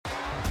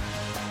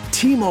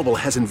T-Mobile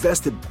has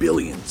invested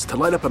billions to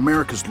light up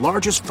America's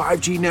largest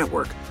 5G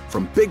network,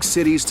 from big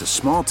cities to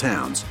small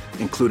towns,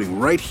 including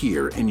right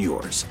here in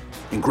yours.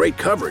 And great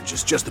coverage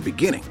is just the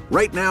beginning.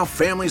 Right now,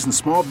 families and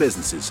small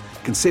businesses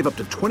can save up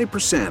to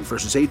 20%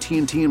 versus AT&T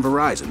and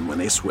Verizon when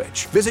they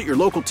switch. Visit your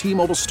local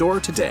T-Mobile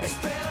store today.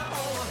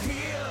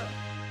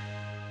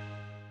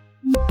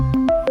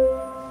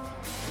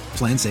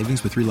 Plan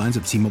savings with 3 lines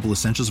of T-Mobile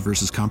Essentials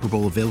versus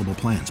comparable available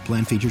plans.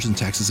 Plan features and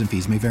taxes and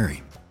fees may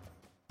vary.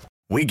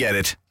 We get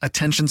it.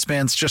 Attention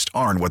spans just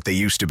aren't what they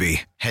used to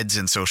be. Heads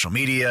in social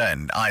media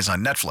and eyes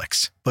on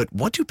Netflix. But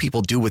what do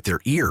people do with their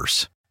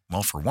ears?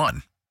 Well, for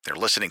one, they're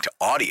listening to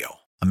audio.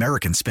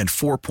 Americans spend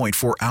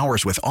 4.4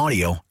 hours with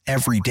audio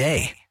every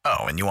day. Oh,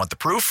 and you want the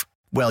proof?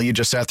 Well, you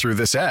just sat through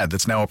this ad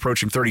that's now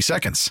approaching 30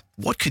 seconds.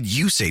 What could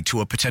you say to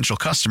a potential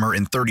customer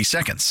in 30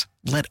 seconds?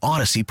 Let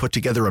Odyssey put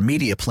together a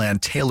media plan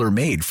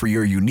tailor-made for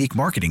your unique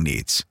marketing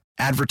needs.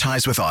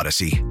 Advertise with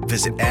Odyssey.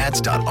 Visit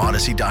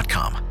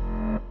ads.odyssey.com.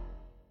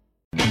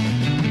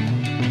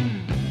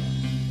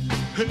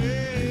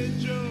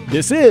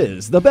 This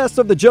is the Best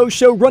of the Joe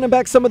Show, running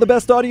back some of the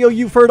best audio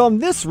you've heard on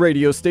this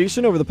radio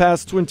station over the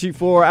past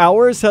 24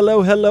 hours.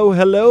 Hello, hello,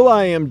 hello.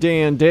 I am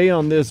Dan Day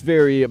on this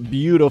very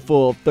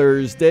beautiful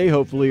Thursday.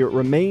 Hopefully it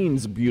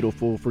remains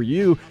beautiful for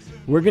you.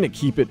 We're going to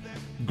keep it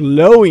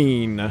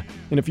glowing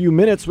in a few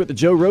minutes with the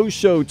Joe Rose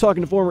Show, talking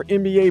to former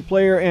NBA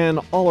player and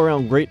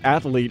all-around great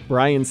athlete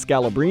Brian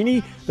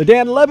Scalabrine. The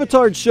Dan Le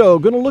Batard Show,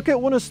 going to look at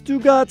one of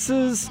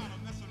Stugatz's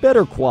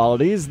better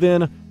qualities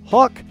than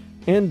Hawk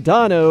and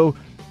Dono.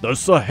 The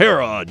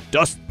Sahara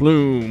dust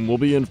plume will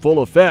be in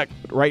full effect.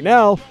 But right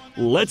now,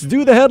 let's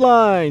do the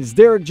headlines.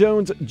 Derrick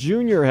Jones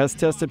Jr. has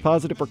tested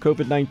positive for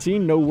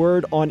COVID-19. No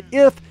word on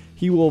if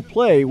he will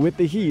play with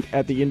the Heat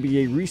at the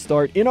NBA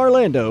restart in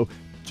Orlando,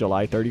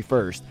 July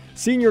 31st.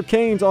 Senior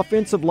Canes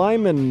offensive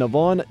lineman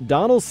Navon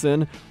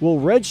Donaldson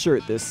will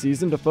redshirt this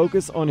season to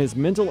focus on his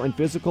mental and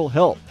physical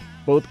health.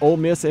 Both Ole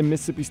Miss and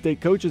Mississippi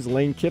State coaches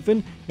Lane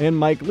Kiffin and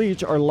Mike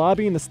Leach are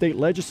lobbying the state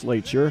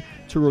legislature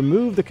to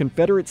remove the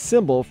Confederate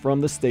symbol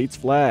from the state's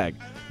flag.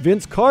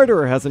 Vince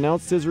Carter has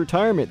announced his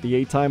retirement.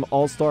 The 8-time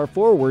All-Star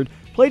forward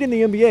played in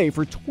the NBA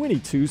for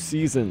 22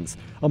 seasons.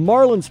 A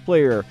Marlins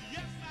player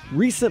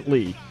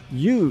recently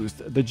used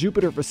the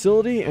Jupiter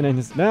facility and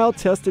has now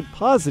tested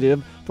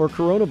positive for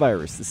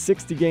coronavirus. The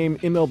 60-game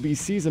MLB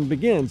season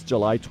begins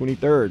July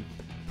 23rd.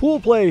 Pool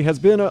play has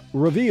been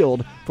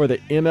revealed for the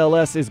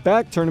MLS is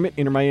Back tournament.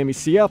 Inter Miami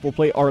CF will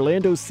play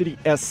Orlando City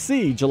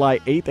SC July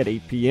 8th at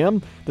 8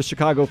 p.m., the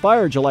Chicago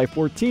Fire July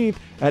 14th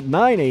at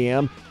 9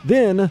 a.m.,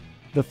 then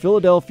the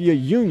Philadelphia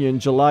Union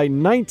July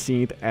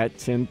 19th at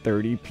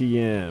 10:30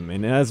 p.m.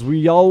 And as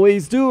we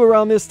always do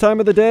around this time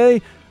of the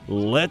day,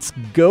 let's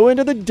go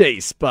into the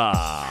day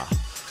spa.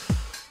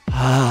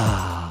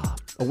 A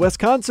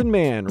Wisconsin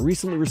man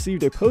recently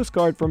received a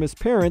postcard from his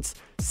parents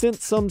sent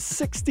some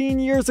 16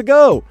 years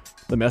ago.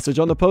 The message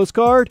on the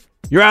postcard?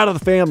 You're out of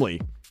the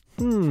family.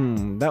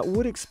 That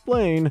would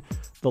explain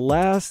the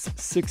last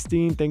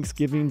 16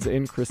 Thanksgivings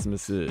and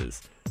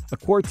Christmases. A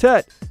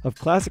quartet of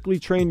classically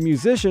trained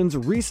musicians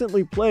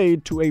recently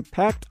played to a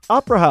packed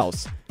opera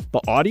house.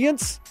 The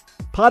audience?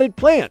 Potted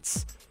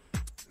plants.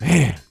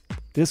 Man,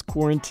 this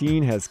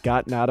quarantine has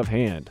gotten out of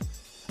hand.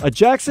 A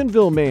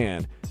Jacksonville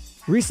man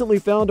recently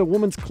found a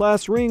woman's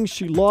class ring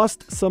she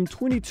lost some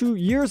 22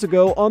 years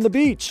ago on the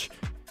beach.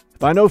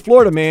 If I know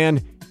Florida man,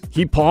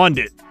 he pawned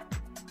it.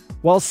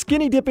 While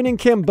skinny dipping in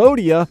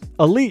Cambodia,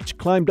 a leech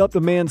climbed up the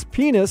man's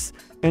penis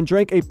and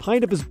drank a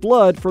pint of his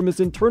blood from his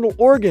internal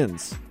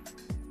organs.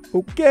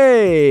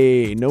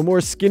 Okay, no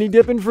more skinny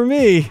dipping for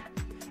me.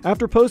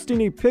 After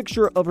posting a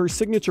picture of her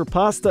signature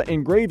pasta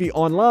and gravy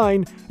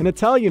online, an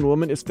Italian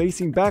woman is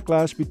facing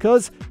backlash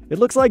because it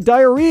looks like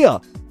diarrhea.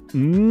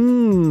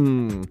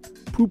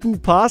 Poo-poo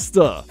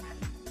pasta.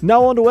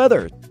 Now on to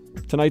weather.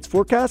 Tonight's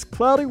forecast,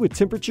 cloudy with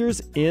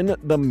temperatures in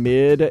the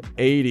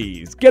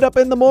mid-80s. Get up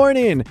in the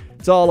morning.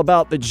 It's all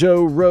about the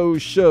Joe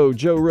Rose Show.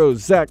 Joe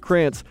Rose, Zach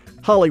Krantz,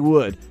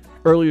 Hollywood.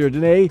 Earlier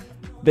today,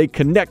 they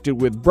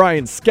connected with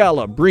Brian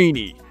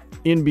Scalabrine,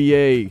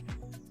 NBA,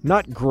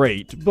 not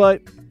great,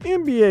 but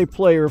NBA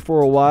player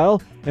for a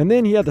while. And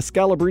then he had the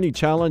Scalabrine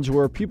Challenge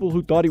where people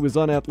who thought he was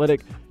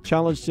unathletic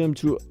challenged him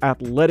to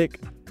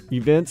athletic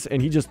events,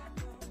 and he just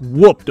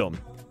whooped them.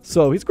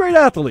 So he's a great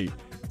athlete.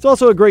 He's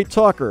also a great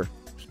talker.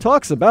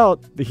 Talks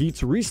about the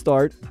Heat's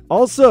restart.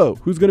 Also,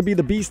 who's going to be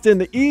the beast in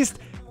the East,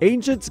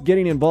 agents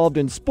getting involved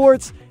in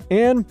sports,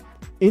 and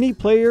any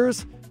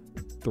players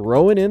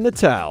throwing in the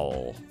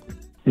towel.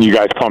 You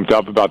guys pumped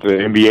up about the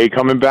NBA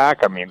coming back?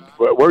 I mean,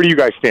 where do you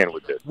guys stand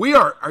with this? We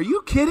are. Are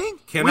you kidding?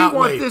 Cannot we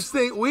want wait. this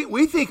thing.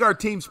 We think our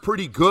team's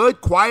pretty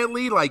good,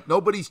 quietly, like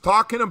nobody's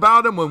talking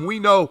about them. When we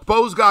know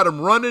Bo's got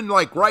them running,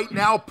 like right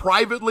now,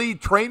 privately.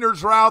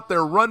 Trainers are out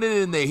there running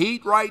in the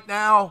heat right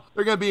now.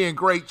 They're going to be in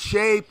great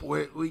shape.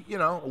 We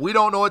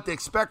don't know what to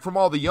expect from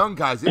all the young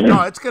guys.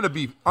 It's going to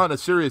be, on a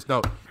serious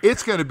note,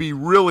 it's going to be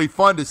really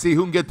fun to see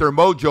who can get their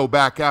mojo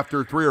back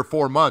after 3 or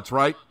 4 months,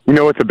 right? You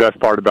know what's the best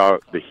part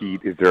about the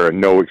Heat is they're a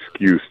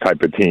no-excuse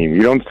type of team.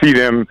 You don't see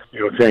them,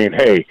 saying,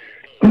 hey,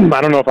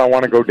 I don't know if I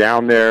want to go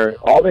down there.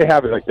 All they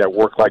have is like that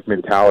work-life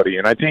mentality.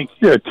 And I think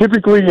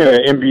typically in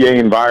an NBA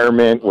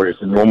environment where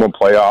it's a normal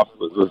playoff,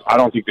 I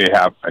don't think they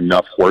have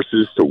enough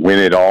horses to win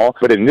it all.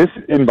 But in this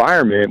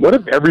environment, what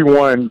if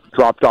everyone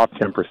dropped off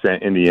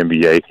 10% in the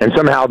NBA and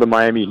somehow the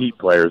Miami Heat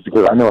players,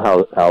 because I know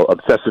how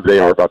obsessive they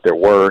are about their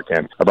work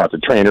and about the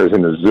trainers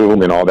and the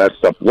Zoom and all that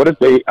stuff, what if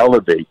they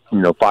elevate,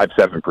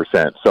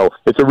 5-7%? So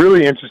it's a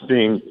really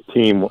interesting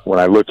team when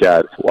I look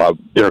at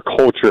their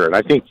culture. And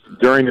I think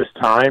during this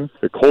time,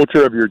 the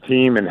culture of your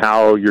team and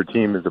how your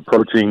team is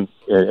approaching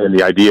and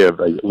the idea of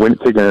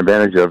taking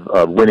advantage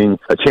of winning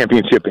a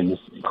championship in this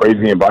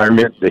crazy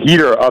environment, the Heat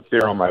are up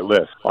there on my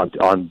list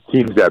on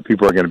teams that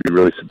people are going to be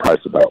really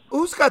surprised about.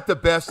 Who's got the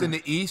best in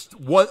the East?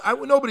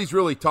 Nobody's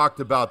really talked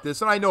about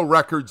this, and I know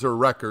records are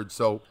records,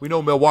 so we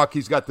know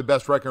Milwaukee's got the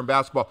best record in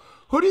basketball.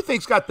 Who do you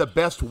think's got the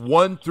best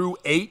 1 through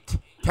 8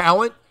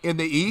 talent in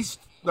the East?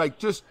 Like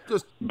just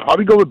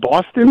probably go with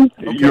Boston.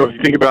 Okay. You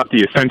think about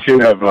the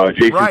ascension of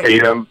Jason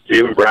Tatum,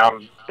 Jaylen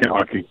Brown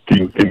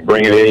can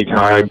bring it any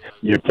time.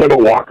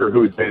 Kemba Walker,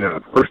 who's been a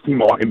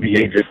first-team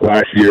All-NBA just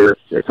last year.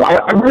 So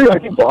I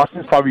think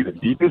Boston's probably the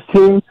deepest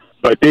team,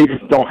 but they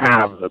just don't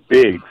have the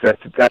bigs.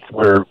 That's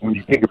where, when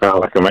you think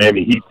about like a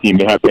Miami Heat team,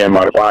 they have Bam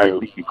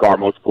Adebayo, who can guard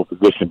multiple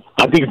positions.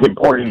 I think it's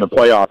important in the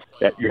playoffs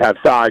that you have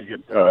size,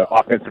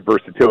 offensive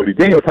versatility.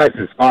 Daniel Tice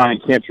is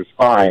fine, Cantor's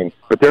fine,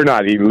 but they're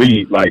not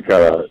elite like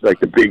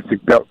the bigs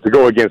to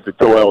go against the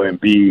Joel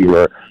Embiid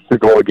or to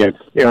go against.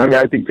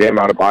 I think Bam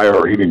Adebayo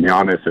or even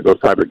Giannis and those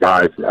type of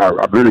guys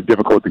are really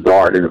difficult to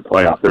guard in the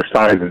playoffs. Their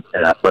size and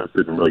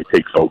athleticism really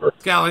takes over.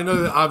 Gal, I know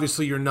that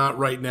obviously you're not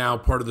right now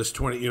part of this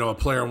a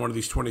player on one of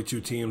these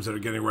 22 teams that are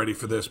getting ready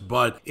for this,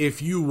 but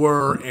if you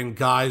were and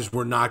guys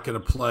were not going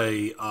to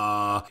play,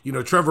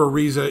 Trevor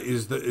Ariza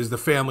is the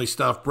family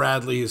stuff.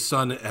 Bradley, his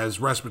son, has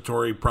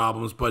respiratory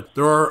problems, but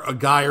there are a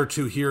guy or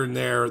two here and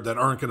there that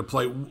aren't going to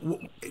play.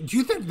 Do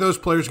you think those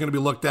players are going to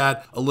be looked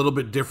at a little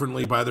bit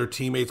differently by their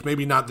teammates?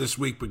 Maybe not this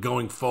week, but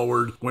going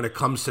forward when it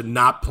comes to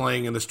not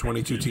playing in this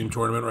 22-team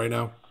tournament right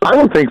now? I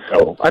don't think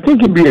so. I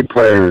think NBA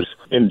players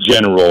in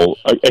general,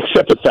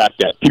 except the fact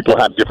that people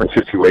have different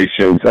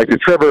situations. Like the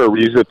Trevor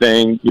Ariza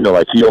thing,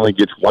 like he only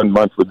gets 1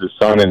 month with his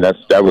son, and that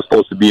was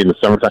supposed to be in the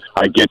summertime.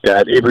 I get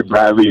that. Avery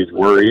Bradley is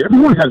worried.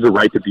 Everyone has the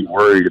right to be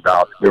worried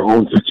about their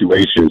own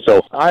situation.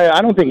 So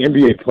I don't think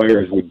NBA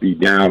players would be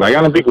down. Like,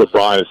 I don't think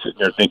LeBron is sitting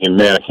there thinking,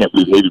 man, I can't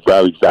believe Avery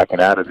Bradley's backing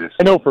out of this.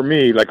 I know for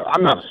me, like,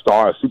 I'm not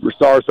a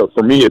superstar, so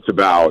for me it's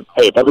about,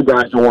 hey, if other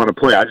guys don't want to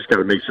play, I just got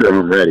to make sure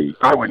I'm ready.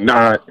 I would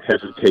not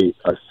hesitate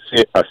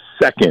a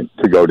second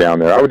to go down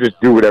there. I would just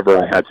do whatever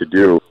I had to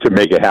do to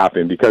make it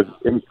happen, because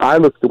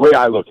the way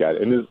I look at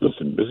it, and this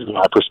is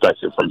my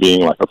perspective from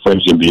being like a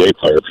fringe NBA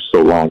player for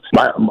so long.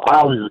 I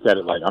always look at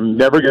it like I'm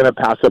never going to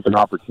pass up an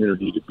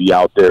opportunity to be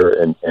out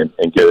there and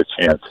get a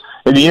chance.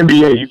 In the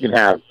NBA, you can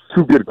have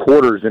 2 good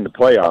quarters in the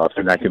playoffs,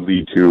 and that can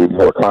lead to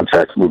more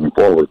contracts moving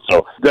forward.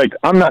 So,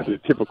 I'm not the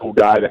typical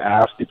guy to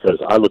ask, because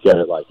I look at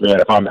it like, man,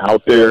 if I'm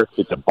out there,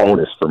 it's a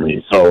bonus for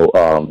me. So,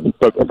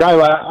 but a guy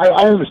like,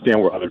 I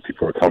understand where other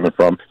people are coming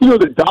from. The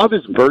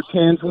Davis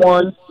Bertans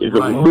one is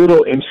a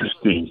little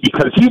interesting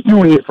because he's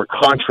doing it for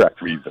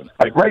contract reasons.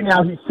 Like right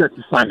now, he's set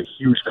to sign a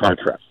huge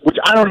contract, which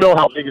I don't know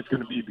how big it's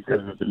going to be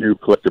because of the new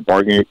collective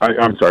bargaining.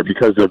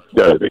 Because of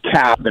the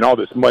cap and all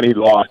this money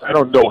lost. I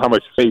don't know how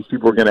much space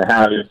people are going to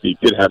have if they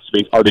did have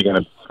space. Are they going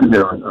to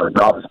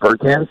Davis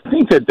Bertans? I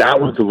think that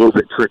was a little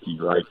bit tricky,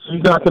 right?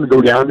 He's not going to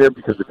go down there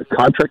because of the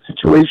contract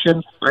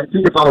situation. I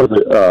think if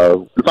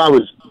I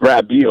was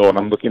Brad Beal and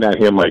I'm looking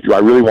at him like, do I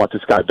really want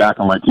this guy back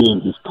on my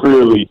team? He's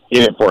clearly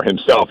in it for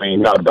himself and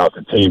he's not about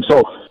the team.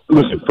 So,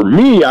 listen, for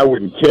me, I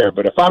wouldn't care.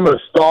 But if I'm a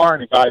star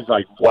and the guy's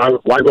like, why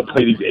go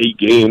play these 8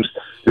 games?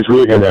 It's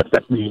really going to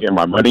affect me and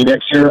my money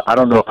next year. I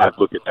don't know if I'd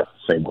look at that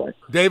the same way.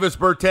 Davis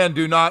Bertans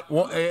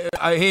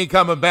he ain't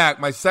coming back.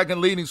 My second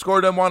leading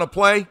scorer doesn't want to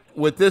play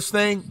with this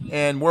thing,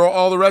 and where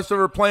all the rest of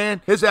them are playing.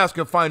 His ass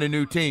can find a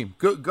new team.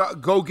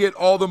 Go get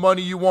all the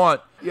money you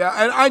want. Yeah,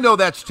 and I know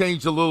that's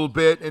changed a little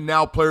bit, and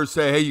now players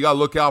say, hey, you got to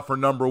look out for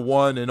number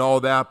 1 and all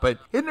that, but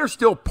isn't there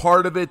still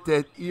part of it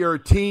that you're a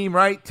team,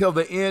 right, till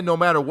the end, no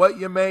matter what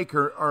you make,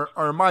 or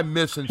am I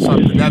missing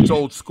something? That's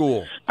old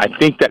school. I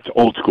think that's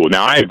old school.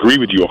 Now, I agree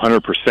with you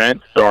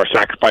 100%. There are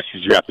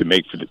sacrifices you have to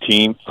make for the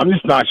team. I'm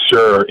just not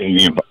sure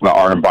in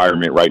our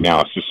environment right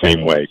now it's the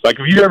same way. Like,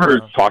 if you ever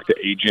talk to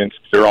agents,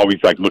 they're always,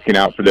 like, looking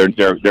out for their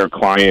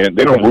client.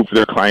 They don't root for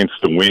their clients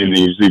to win. They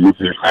usually root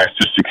for their clients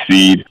to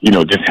succeed,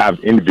 just have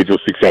individual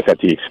success at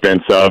the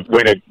expense of.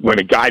 When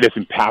a guy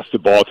doesn't pass the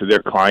ball to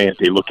their client,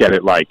 they look at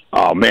it like,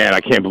 oh man, I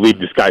can't believe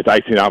this guy's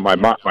icing out my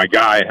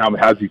guy.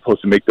 How's he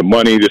supposed to make the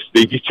money?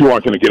 You two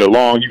aren't going to get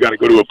along. You got to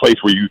go to a place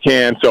where you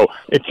can. So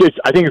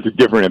I think it's a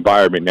different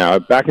environment now.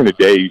 Back in the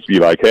day, you used to be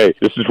like, hey,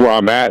 this is where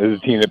I'm at. This is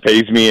a team that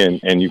pays me,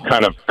 and you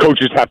kind of,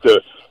 coaches have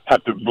to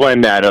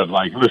blend that of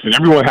like, listen,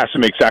 everyone has to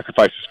make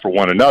sacrifices for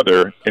one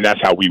another, and that's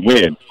how we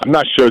win. I'm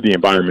not sure the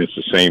environment's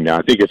the same now.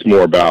 I think it's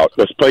more about,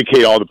 let's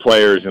placate all the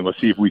players and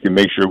let's see if we can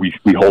make sure we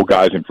hold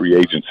guys in free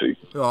agency.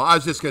 I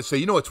was just going to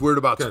say, what's weird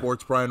about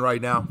sports, Brian,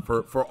 right now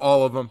for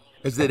all of them?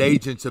 is that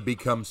agents have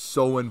become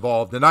so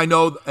involved. And I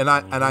know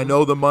I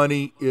know the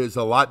money is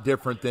a lot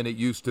different than it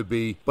used to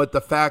be, but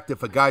the fact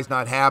if a guy's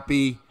not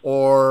happy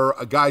or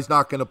a guy's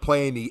not going to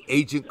play and the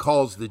agent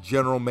calls the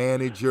general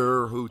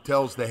manager who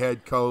tells the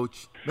head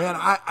coach, man,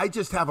 I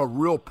just have a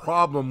real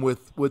problem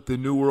with the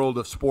new world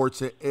of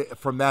sports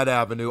from that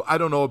avenue. I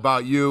don't know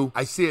about you.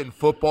 I see it in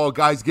football.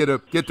 Guys get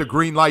the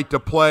green light to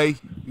play.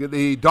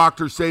 The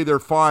doctors say they're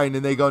fine,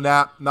 and they go,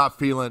 nah, not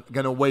feeling,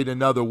 going to wait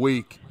another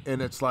week.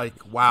 And it's like,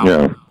 wow.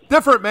 Yeah.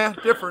 Different, man.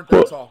 Different.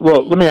 That's all.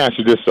 Well, let me ask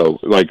you this though.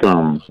 Like,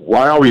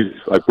 why always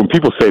like when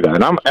people say that,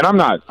 and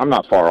I'm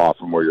not far off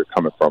from where you're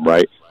coming from,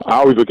 right? I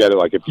always look at it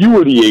like if you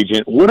were the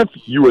agent, what if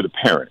you were the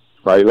parent,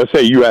 right? Let's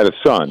say you had a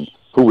son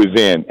who was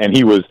in, and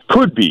he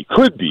could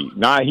be,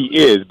 not he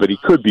is, but he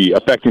could be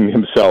affecting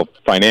himself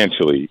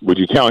financially. Would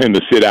you tell him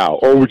to sit out,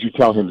 or would you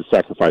tell him to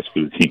sacrifice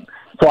for the team?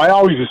 So I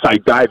always just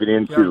like dive it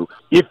into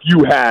if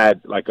you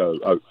had like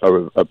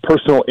a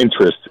personal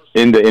interest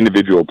in the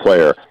individual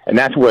player, and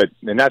that's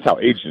how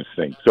agents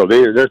think. So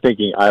they're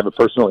thinking, I have a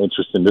personal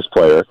interest in this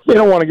player. They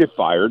don't want to get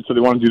fired, so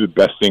they want to do the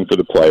best thing for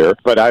the player.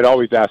 But I'd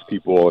always ask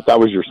people, if that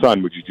was your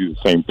son, would you do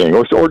the same thing,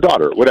 or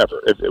daughter, whatever?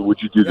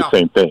 Would you do the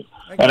same thing?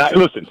 And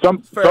listen,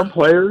 some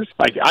players,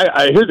 like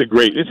I hear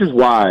this is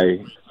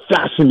why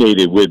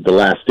fascinated with The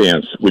Last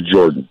Dance with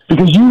Jordan,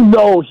 because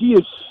he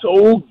is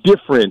so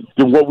different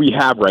than what we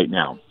have right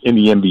now in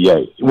the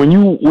NBA. When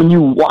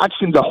you watch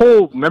him,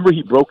 remember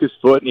he broke his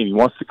foot and he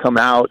wants to come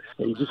out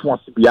and he just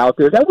wants to be out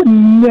there. That would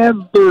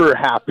never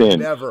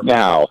happen. Never.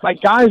 Now.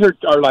 Like guys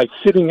are like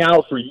sitting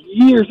out for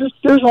years.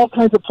 There's all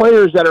kinds of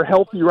players that are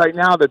healthy right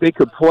now that they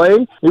could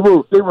play. They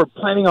were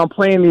planning on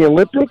playing the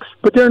Olympics,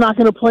 but they're not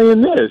going to play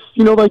in this.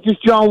 Like this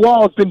John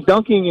Wall has been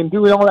dunking and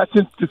doing all that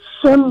since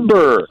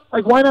December.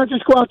 Like why not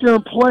just go out there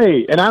and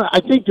play? And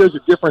I think there's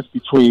a difference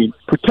between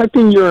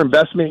protecting your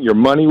investment, your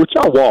money, which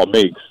John Wall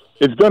makes.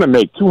 Is going to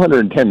make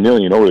 $210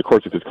 million over the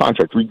course of his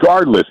contract,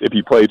 regardless if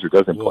he plays or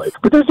doesn't play.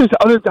 But there's just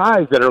other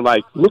guys that are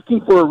like looking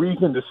for a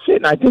reason to sit,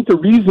 and I think the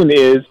reason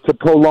is to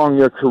prolong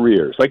their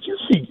careers. Like you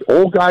see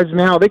old guys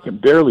now, they can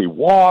barely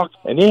walk,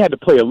 and they had to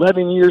play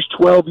 11 years,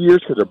 12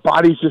 years because their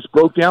bodies just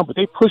broke down, but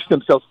they pushed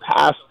themselves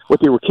past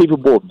what they were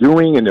capable of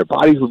doing, and their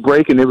bodies would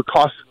break, and they would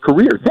cost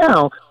careers.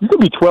 Now, you could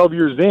be 12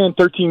 years in,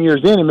 13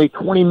 years in, and make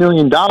 $20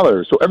 million.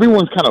 So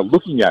everyone's kind of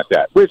looking at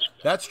that, which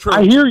that's true.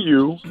 I hear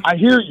you.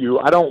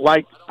 I don't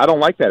like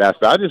that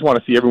aspect. I just want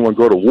to see everyone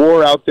go to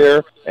war out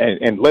there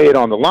and lay it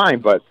on the line.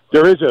 But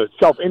there is a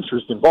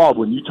self-interest involved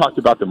when you talked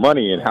about the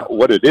money and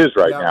what it is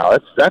right now.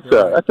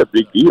 That's a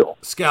big deal.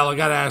 Scal, I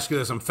got to ask you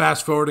this. I'm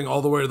fast-forwarding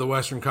all the way to the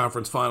Western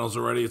Conference Finals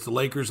already. It's the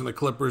Lakers and the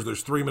Clippers.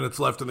 There's 3 minutes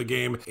left in the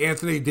game.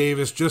 Anthony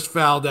Davis just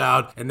fouled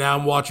out, and now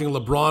I'm watching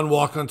LeBron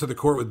walk onto the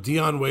court with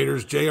Dion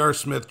Waiters, J.R.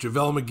 Smith,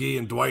 JaVale McGee,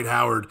 and Dwight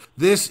Howard.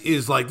 This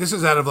is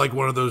out of like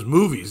one of those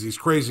movies, these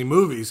crazy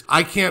movies.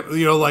 I can't,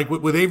 like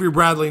with Avery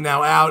Bradley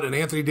now out and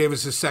Anthony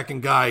Davis is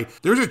second guy,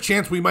 there's a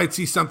chance we might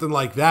see something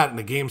like that in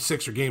the Game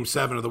 6 or Game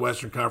 7 of the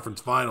Western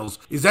Conference Finals.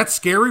 Is that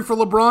scary for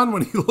LeBron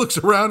when he looks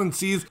around and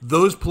sees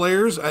those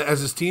players as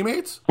his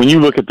teammates? When you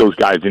look at those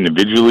guys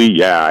individually,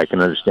 yeah, I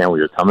can understand where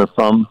you're coming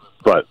from.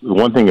 But the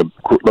one thing of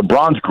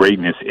LeBron's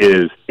greatness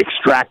is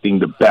extracting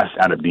the best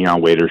out of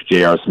Dion Waiters,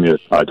 J.R.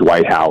 Smith,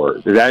 Dwight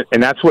Howard.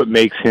 And that's what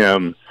makes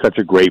him such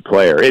a great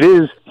player.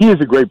 He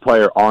is a great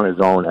player on his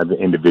own as an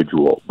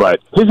individual, but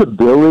his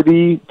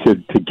ability to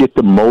get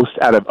the most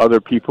out of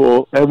other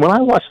people. And when I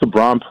watch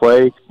LeBron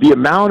play, the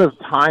amount of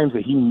times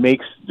that he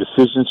makes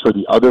decisions for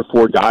the other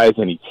four guys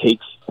and it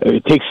takes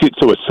it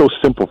so it's so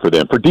simple for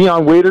them. For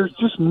Dion Waiters,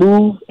 just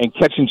move and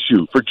catch and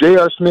shoot. For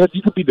J.R. Smith,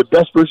 you could be the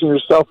best version of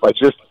yourself by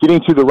just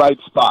getting to the right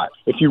spot.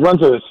 If he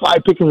runs a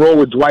slide pick and roll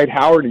with Dwight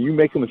Howard and you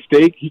make a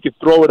mistake, he could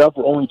throw it up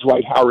where only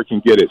Dwight Howard can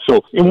get it. So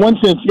in one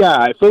sense,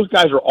 yeah, if those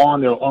guys are on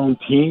their own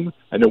team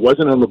and there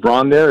wasn't a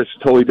LeBron there, it's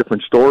a totally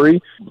different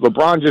story.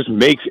 LeBron just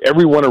makes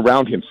everyone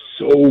around him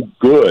so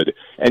good.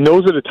 And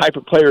those are the type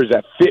of players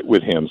that fit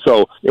with him.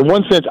 So in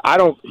one sense,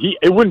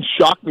 it wouldn't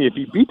shock me if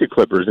he beat the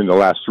Clippers in the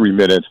last 3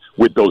 minutes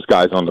with those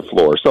guys on the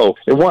floor. So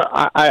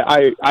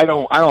I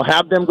don't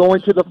have them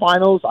going to the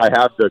finals. I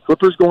have the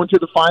Clippers going to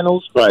the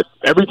finals, but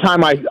every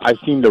time I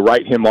seem to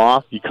write him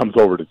off, he comes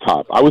over the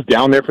top. I was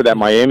down there for that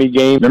Miami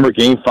game. Remember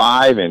Game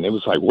 5, and it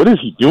was like, what is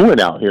he doing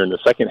out here in the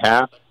second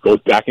half? Goes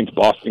back into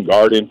Boston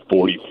Garden,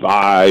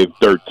 45,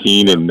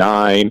 13, and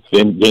 9.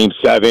 Then Game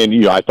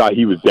 7, I thought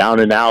he was down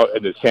and out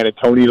in the San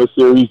Antonio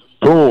series.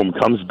 Boom,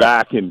 comes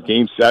back in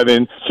Game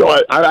 7.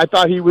 So I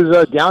thought he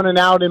was down and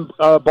out in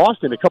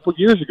Boston a couple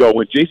years ago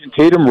when Jason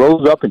Tatum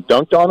rose up and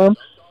dunked on him.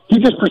 He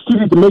just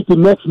proceeded to make the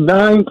next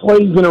 9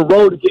 plays in a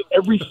row to get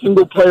every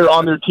single player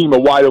on their team a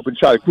wide-open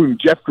shot, including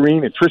Jeff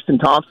Green and Tristan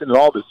Thompson and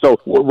all this.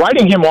 So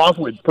writing him off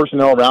with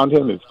personnel around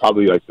him is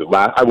probably like the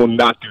last. I will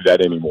not do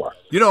that anymore.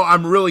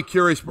 I'm really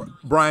curious,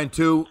 Brian,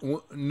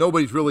 too.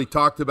 Nobody's really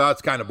talked about.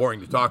 It's kind of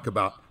boring to talk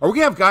about. Are we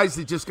going to have guys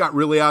that just got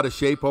really out of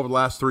shape over the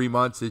last 3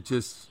 months that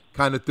just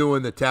kind of threw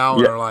in the towel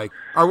and are like,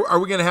 are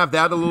we going to have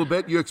that a little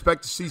bit? You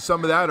expect to see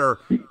some of that, or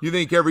you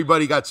think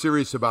everybody got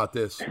serious about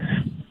this?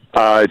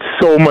 It's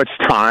so much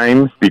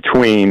time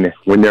between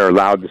when they're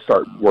allowed to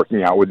start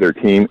working out with their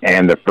team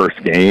and the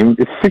first game.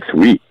 It's 6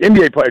 weeks.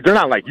 NBA players, they're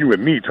not like you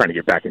and me trying to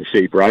get back in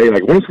shape, right?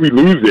 Like once we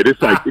lose it,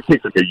 it's like it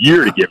takes like a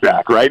year to get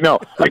back, right? No,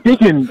 like they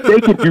can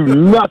do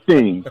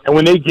nothing, and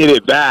when they get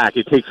it back,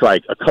 it takes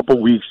like a couple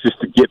weeks just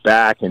to get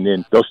back, and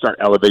then they'll start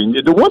elevating.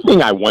 The one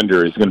thing I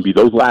wonder is going to be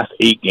those last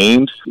 8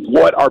 games.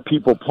 What are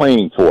people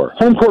playing for?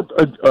 Home court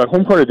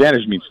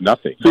advantage means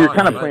nothing, so you're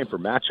kind of playing for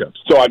matchups.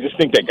 So I just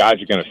think that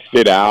guys are going to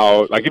sit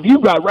out. Like if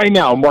you've got right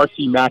now a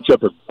marquee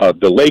matchup of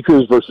the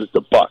Lakers versus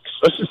the Bucks,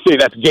 let's just say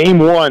that's game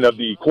 1 of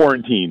the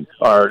quarantine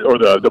or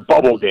the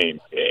bubble game.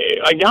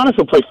 Like Giannis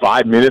will play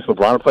 5 minutes,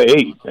 LeBron will play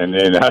 8, and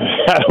then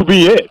that'll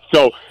be it.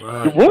 So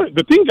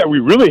the thing that we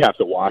really have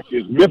to watch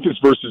is Memphis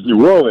versus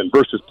New Orleans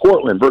versus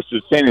Portland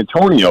versus San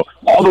Antonio.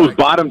 All those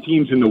bottom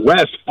teams in the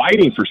West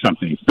fighting for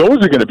something. Those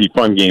are going to be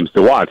fun games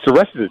to watch. The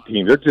rest of the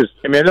team, they're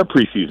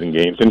preseason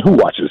games, and who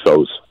watches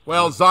those?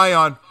 Well,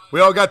 Zion. We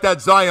all got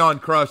that Zion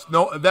crush.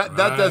 No, that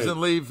doesn't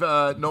leave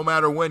no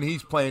matter when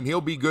he's playing. He'll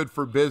be good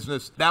for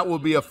business. That will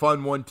be a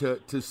fun one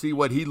to see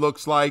what he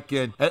looks like.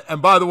 And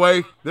by the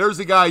way, there's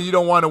a guy you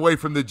don't want away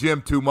from the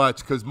gym too much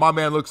because my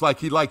man looks like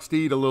he likes to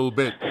eat a little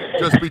bit.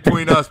 Just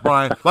between us,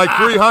 Brian. Like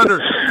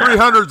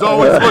 300's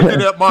always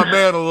looking at my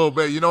man a little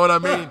bit. You know what I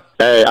mean?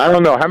 Hey, I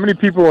don't know how many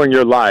people in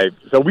your life.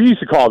 So we used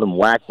to call them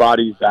whack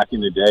bodies back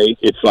in the day.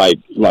 It's like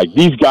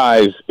these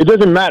guys. It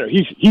doesn't matter.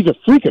 He's a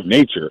freak of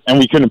nature, and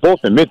we can both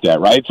admit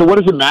that, right? So what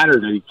does it matter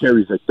that he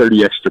carries like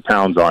 30 extra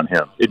pounds on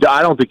him?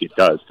 I don't think it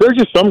does. There's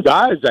just some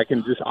guys that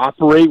can just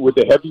operate with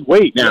a heavy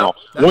weight. Now,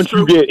 once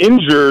you get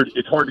injured,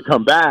 it's hard to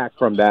come back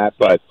from that.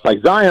 But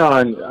like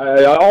Zion,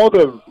 all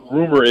the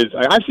rumor is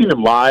I've seen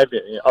him live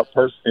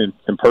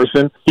in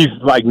person. He's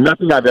like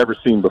nothing I've ever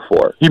seen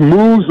before. He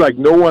moves like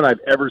no one I've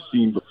ever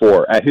seen before.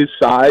 At his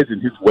size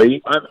and his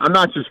weight, I'm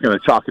not just going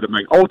to chalk it up.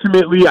 Like,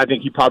 ultimately, I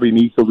think he probably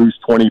needs to lose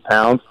 20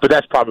 pounds, but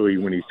that's probably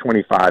when he's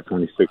 25,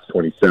 26,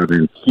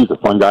 27. He's a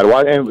fun guy to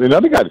watch. And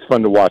another guy that's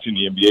fun to watch in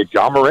the NBA,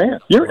 Ja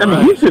Morant. I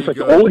mean, he's just like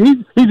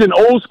he's an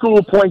old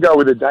school point guard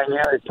with a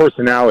dynamic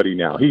personality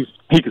now.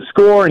 He can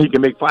score and he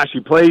can make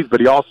flashy plays,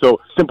 but he also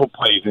simple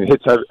plays and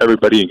hits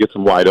everybody and gets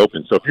them wide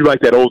open. So if you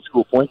like that old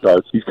school point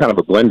guard, he's kind of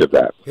a blend of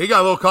that. He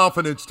got a little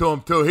confidence to him,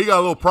 too. He got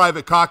a little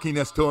private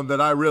cockiness to him that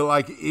I really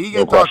like. He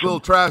can talk a little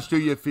trash to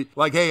you if he,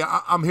 like, hey,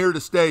 I'm here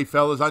to stay,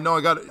 fellas. I know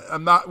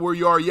I'm not where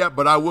you are yet,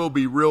 but I will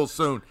be real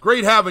soon.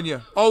 Great having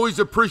you. Always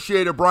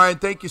appreciate it, Brian.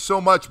 Thank you so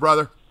much,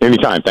 brother.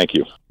 Anytime. Thank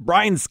you.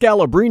 Brian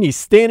Scalabrine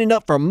standing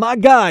up for my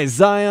guy,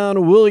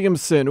 Zion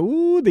Williamson.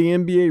 Ooh, the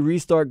NBA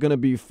restart going to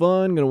be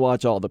fun. Going to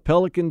watch all the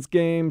Pelicans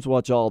games,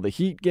 watch all the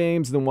Heat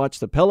games, then watch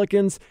the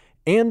Pelicans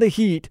and the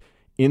Heat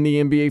in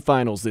the NBA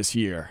Finals this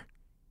year.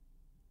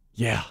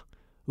 Yeah,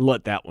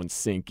 let that one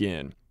sink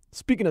in.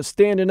 Speaking of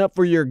standing up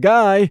for your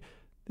guy,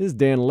 this is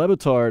Dan Le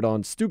Batard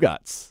on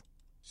Stugotz.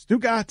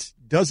 Stugotz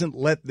doesn't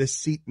let this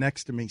seat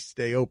next to me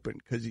stay open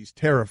because he's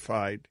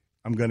terrified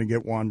I'm going to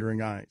get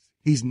wandering eyes.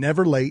 He's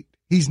never late.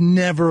 He's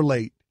never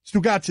late.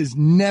 Stugotz is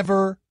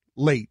never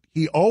late.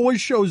 He always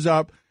shows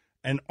up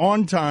and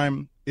on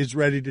time is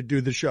ready to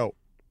do the show.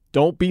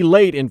 Don't be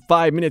late. In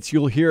 5 minutes,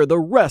 you'll hear the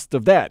rest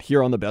of that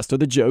here on the Best of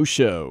the Joe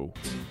Show.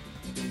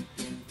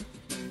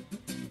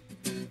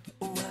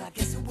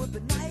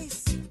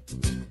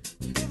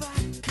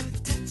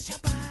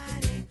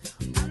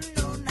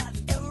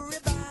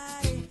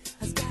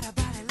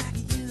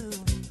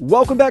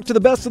 Welcome back to the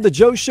Best of the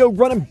Joe Show,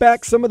 running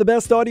back some of the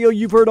best audio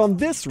you've heard on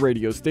this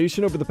radio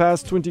station over the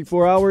past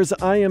 24 hours.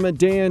 I am a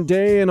Dan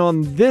Day, and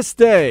on this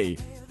day,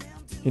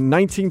 in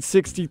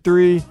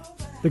 1963,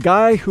 the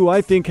guy who I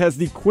think has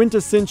the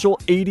quintessential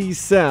 80s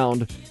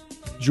sound,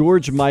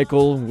 George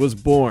Michael, was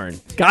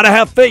born. Gotta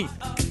have faith.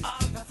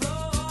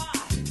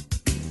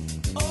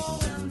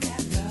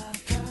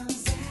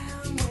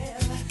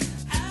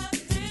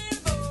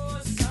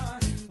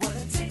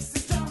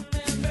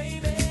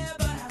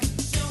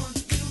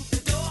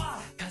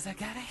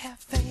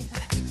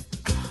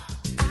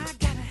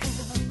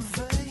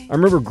 I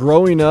remember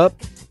growing up,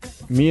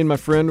 me and my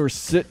friend were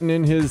sitting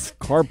in his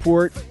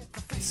carport.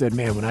 He said,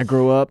 man, when I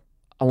grow up,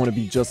 I want to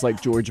be just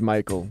like George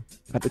Michael.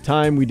 At the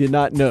time, we did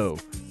not know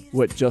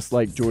what just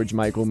like George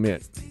Michael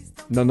meant.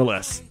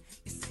 Nonetheless,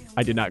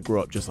 I did not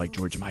grow up just like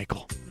George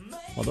Michael.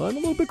 Although I'm a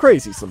little bit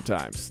crazy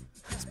sometimes.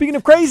 Speaking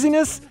of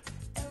craziness,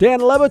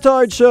 Dan Le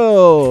Batard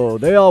Show.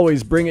 They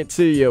always bring it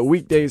to you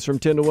weekdays from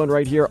 10 to 1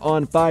 right here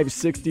on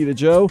 560 The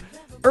Joe.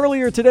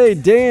 Earlier today,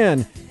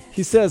 Dan,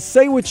 he says,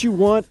 say what you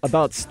want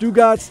about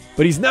Stugotz,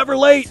 but he's never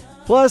late.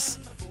 Plus,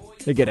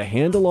 they get a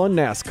handle on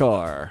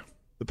NASCAR.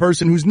 The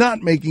person who's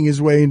not making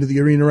his way into the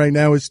arena right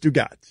now is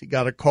Stugotz. He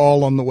got a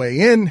call on the way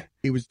in.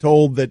 He was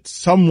told that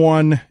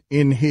someone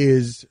in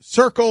his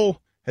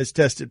circle has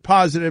tested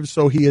positive,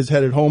 so he is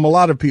headed home. A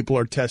lot of people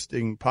are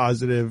testing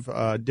positive.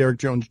 Derek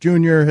Jones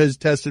Jr. has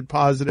tested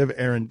positive.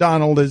 Aaron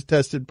Donald has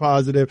tested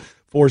positive.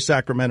 4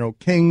 Sacramento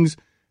Kings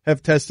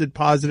have tested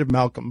positive.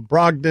 Malcolm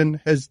Brogdon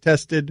has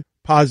tested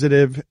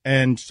positive.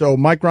 And so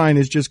Mike Ryan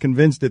is just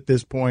convinced at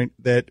this point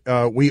that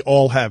we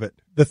all have it.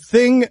 The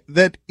thing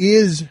that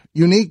is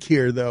unique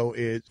here, though,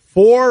 is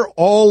for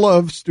all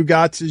of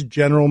Stugatz's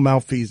general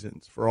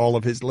malfeasance, for all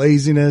of his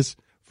laziness,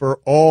 for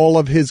all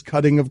of his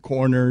cutting of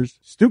corners,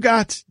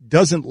 Stugatz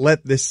doesn't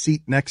let this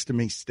seat next to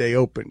me stay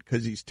open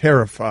because he's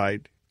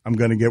terrified I'm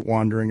going to get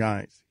wandering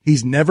eyes.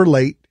 He's never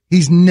late.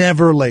 He's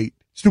never late.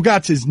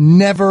 Stugatz is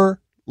never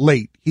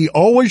late. He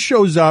always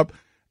shows up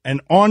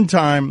and on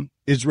time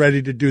is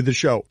ready to do the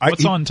show.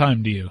 What's on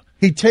time to you?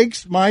 He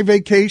takes my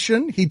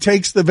vacation. He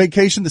takes the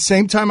vacation the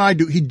same time I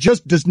do. He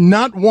just does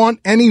not want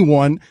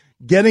anyone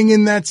getting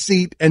in that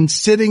seat and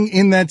sitting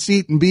in that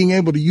seat and being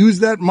able to use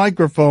that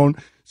microphone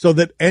so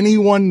that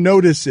anyone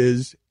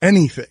notices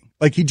anything.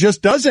 Like, he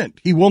just doesn't.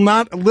 He will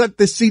not let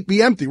this seat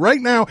be empty. Right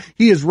now,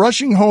 he is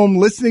rushing home,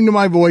 listening to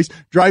my voice,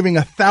 driving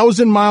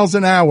 1,000 miles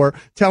an hour,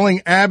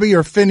 telling Abby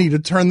or Finney to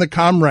turn the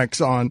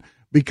Comrex on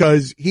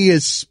because he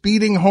is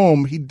speeding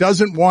home. He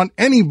doesn't want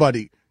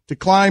anybody to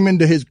climb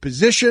into his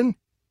position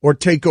or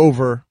take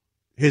over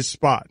his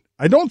spot.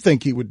 I don't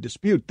think he would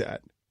dispute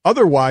that.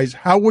 Otherwise,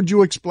 how would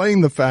you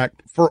explain the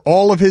fact, for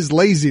all of his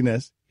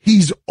laziness,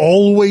 he's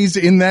always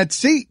in that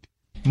seat?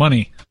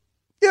 Money.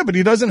 Yeah, but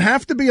he doesn't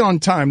have to be on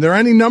time. There are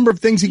any number of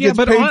things he gets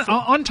paid for. Yeah, but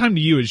on time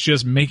to you is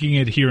just making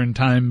it here in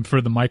time for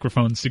the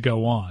microphones to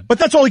go on. But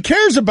that's all he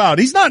cares about.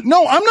 He's not.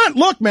 No, I'm not.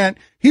 Look, man.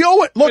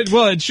 Look.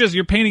 Well, it's just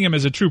you're painting him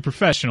as a true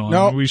professional.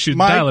 No, and we should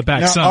dial it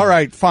back some. All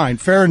right, fine,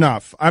 fair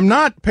enough. I'm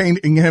not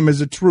painting him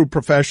as a true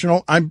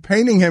professional. I'm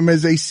painting him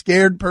as a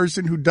scared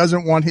person who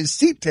doesn't want his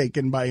seat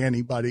taken by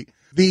anybody.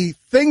 The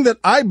thing that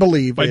I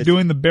believe by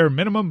doing the bare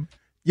minimum.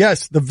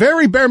 Yes, the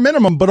very bare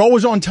minimum, but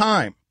always on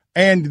time.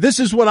 And this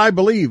is what I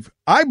believe.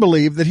 I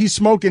believe that he's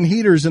smoking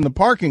heaters in the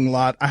parking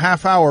lot a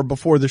half hour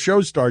before the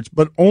show starts,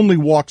 but only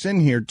walks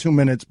in here 2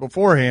 minutes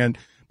beforehand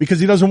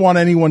because he doesn't want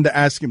anyone to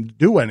ask him to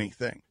do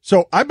anything.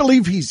 So I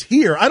believe he's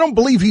here. I don't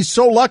believe he's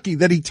so lucky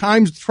that he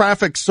times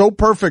traffic so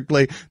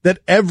perfectly that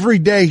every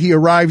day he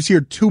arrives here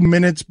 2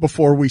 minutes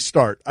before we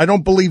start. I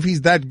don't believe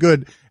he's that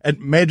good at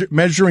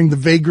measuring the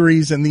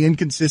vagaries and the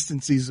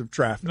inconsistencies of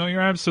traffic. No, you're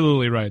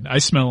absolutely right. I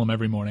smell him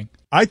every morning.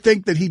 I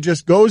think that he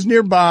just goes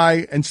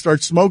nearby and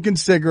starts smoking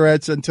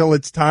cigarettes until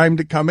it's time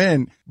to come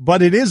in.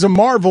 But it is a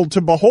marvel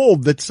to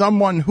behold that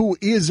someone who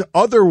is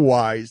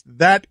otherwise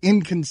that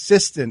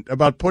inconsistent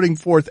about putting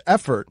forth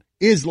effort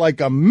is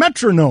like a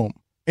metronome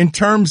in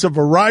terms of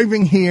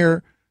arriving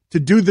here to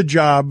do the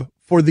job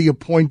for the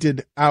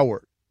appointed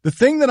hour. The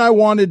thing that I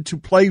wanted to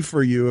play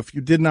for you, if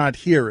you did not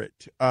hear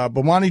it,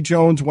 Bomani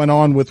Jones went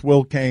on with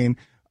Will Cain.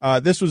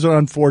 This was an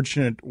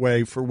unfortunate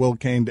way for Will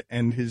Cain to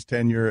end his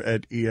tenure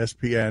at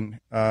ESPN,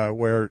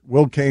 where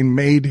Will Cain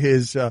made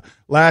his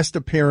last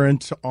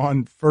appearance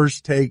on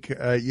First Take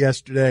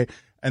yesterday.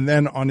 And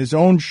then on his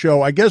own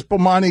show, I guess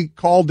Bomani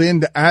called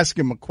in to ask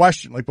him a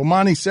question. Like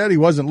Bomani said, he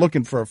wasn't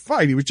looking for a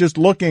fight. He was just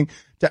looking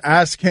to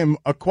ask him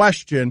a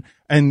question.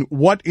 And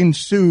what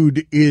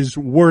ensued is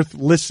worth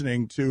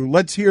listening to.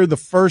 Let's hear the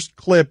first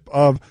clip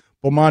of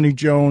Bomani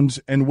Jones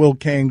and Will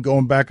Cain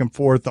going back and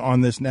forth on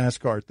this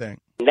NASCAR thing.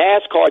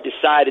 NASCAR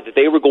decided that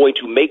they were going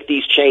to make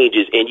these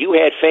changes, and you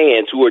had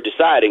fans who were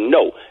deciding,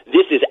 no,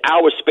 this is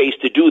our space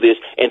to do this,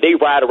 and they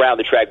ride around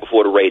the track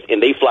before the race,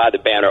 and they fly the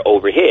banner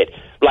overhead.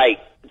 Like,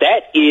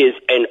 that is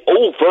an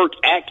overt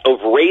act of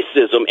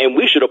racism, and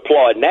we should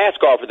applaud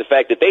NASCAR for the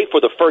fact that they,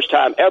 for the first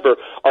time ever,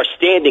 are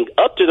standing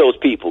up to those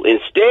people.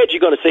 Instead,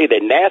 you're going to say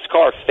that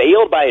NASCAR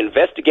failed by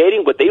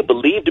investigating what they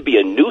believe to be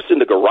a noose in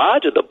the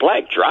garage of the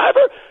black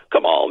driver?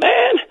 Come on,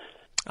 man.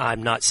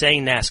 I'm not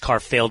saying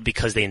NASCAR failed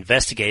because they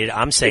investigated.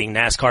 I'm saying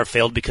NASCAR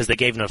failed because they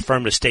gave an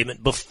affirmative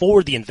statement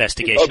before the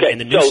investigation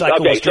and the news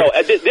cycle was driven.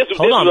 I'm just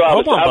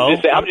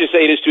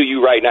saying this to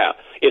you right now.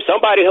 If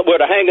somebody were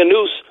to hang a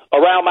noose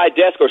around my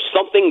desk or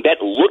something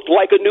that looked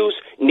like a noose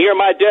near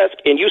my desk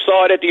and you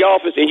saw it at the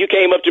office and you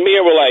came up to me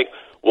and were like,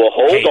 well,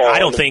 hold on. I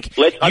don't think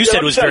you said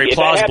it was very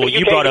plausible.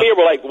 You brought up.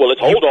 We're like, well, let's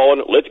hold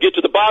on. Let's get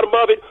to the bottom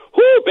of it.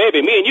 Whoo,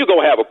 baby, me and you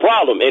gonna have a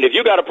problem. And if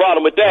you got a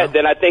problem with that,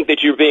 then I think that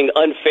you're being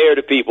unfair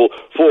to people.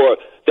 For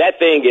that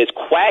thing is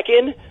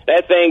quacking,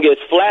 that thing is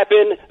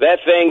flapping,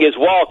 that thing is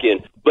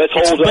walking. Let's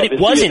hold up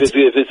and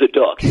see if it's a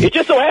duck. It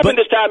just so happened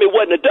this time it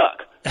wasn't a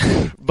duck.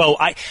 Bo,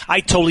 I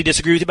totally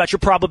disagree with you about your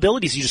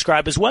probabilities you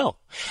describe as well.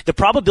 The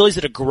probabilities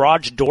that a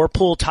garage door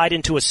pull tied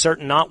into a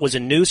certain knot was a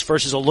noose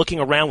versus a looking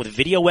around with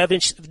video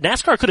evidence.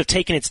 NASCAR could have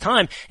taken its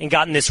time and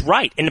gotten this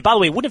right. And by the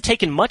way, it wouldn't have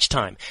taken much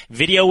time.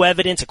 Video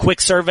evidence, a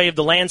quick survey of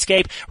the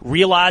landscape,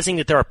 realizing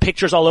that there are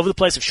pictures all over the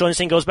place of showing this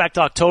thing goes back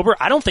to October.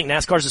 I don't think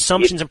NASCAR's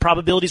assumptions and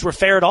probabilities were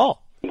fair at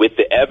all. With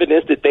the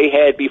evidence that they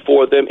had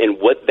before them and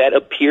what that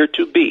appeared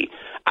to be,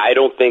 I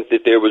don't think that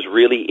there was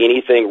really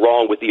anything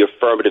wrong with the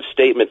affirmative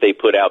statement they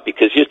put out,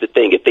 because here's the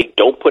thing. If they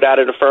don't put out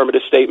an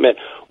affirmative statement,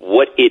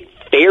 what it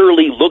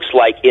fairly looks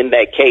like in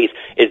that case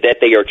is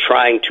that they are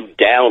trying to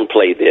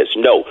downplay this.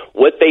 No,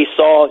 what they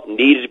saw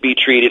needed to be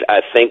treated, I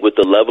think, with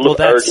the level of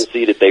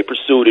urgency that they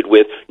pursued it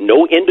with.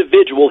 No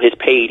individual has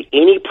paid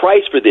any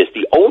price for this.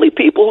 The only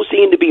people who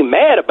seem to be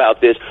mad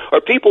about this are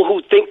people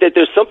who think that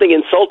there's something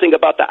insulting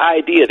about the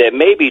idea that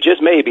maybe,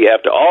 just maybe,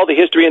 after all the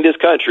history in this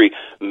country,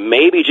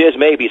 maybe, just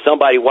maybe,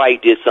 somebody somebody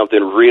white did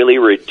something really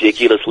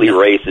ridiculously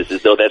racist,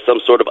 as though that's some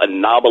sort of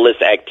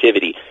anomalous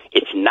activity.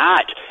 It's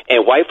not.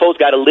 And white folks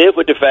got to live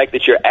with the fact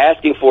that you're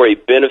asking for a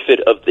benefit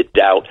of the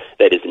doubt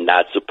that is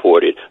not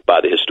supported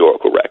by the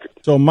historical record.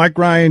 So Mike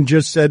Ryan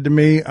just said to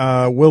me,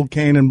 Will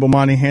Kane and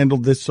Bomani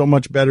handled this so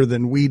much better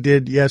than we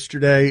did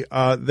yesterday.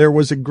 There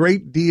was a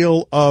great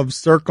deal of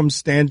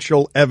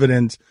circumstantial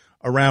evidence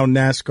around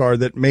NASCAR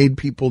that made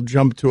people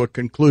jump to a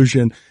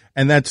conclusion,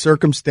 and that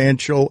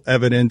circumstantial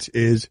evidence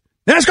is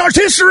NASCAR's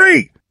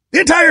history.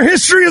 The entire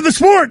history of the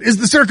sport is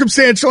the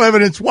circumstantial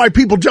evidence why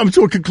people jump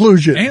to a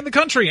conclusion. And the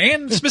country,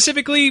 and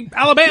specifically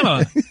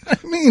Alabama. I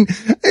mean,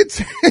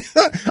 it's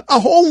a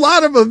whole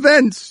lot of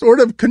events sort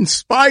of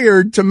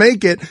conspired to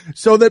make it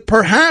so that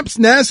perhaps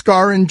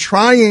NASCAR, in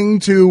trying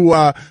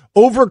to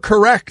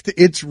overcorrect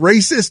its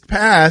racist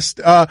past,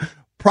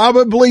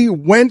 probably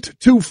went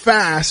too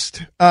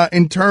fast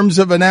in terms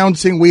of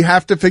announcing we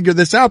have to figure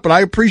this out. But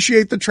I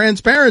appreciate the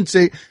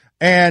transparency.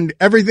 And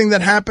everything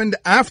that happened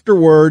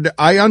afterward,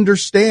 I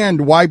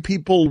understand why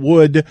people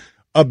would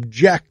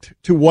object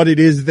to what it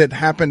is that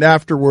happened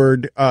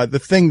afterward. The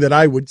thing that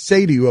I would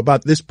say to you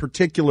about this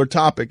particular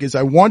topic is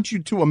I want you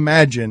to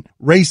imagine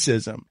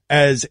racism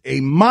as a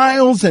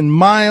miles and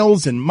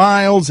miles and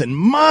miles and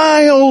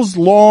miles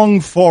long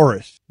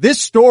forest.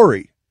 This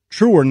story,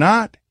 true or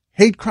not,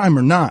 hate crime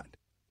or not,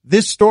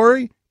 this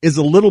story is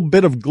a little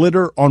bit of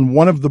glitter on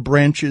one of the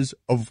branches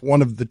of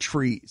one of the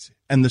trees.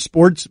 And the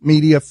sports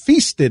media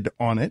feasted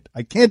on it.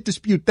 I can't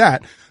dispute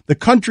that. The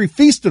country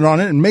feasted on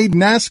it and made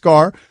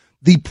NASCAR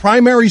the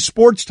primary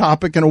sports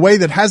topic in a way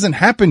that hasn't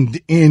happened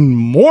in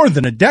more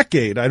than a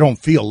decade, I don't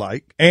feel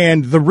like.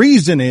 And the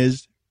reason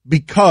is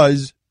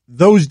because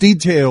those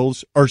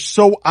details are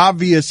so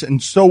obvious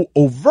and so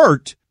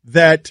overt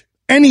that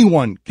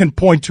anyone can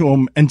point to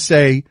them and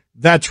say,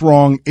 that's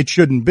wrong, it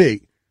shouldn't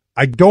be.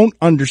 I don't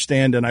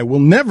understand, and I will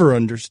never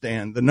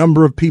understand, the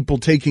number of people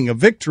taking a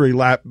victory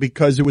lap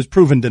because it was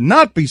proven to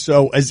not be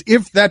so, as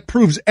if that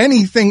proves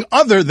anything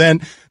other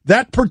than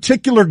that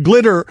particular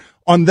glitter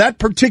on that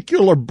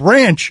particular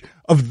branch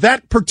of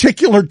that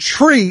particular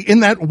tree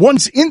in that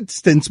once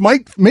instance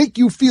might make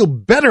you feel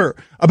better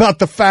about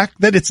the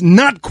fact that it's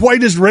not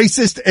quite as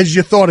racist as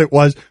you thought it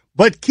was.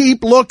 But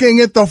keep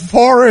looking at the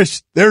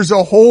forest. There's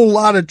a whole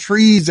lot of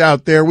trees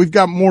out there. We've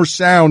got more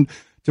sound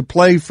to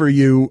play for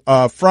you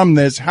from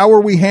this. How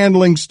are we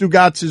handling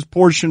Stugatz's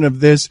portion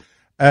of this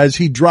as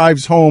he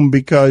drives home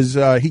because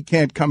he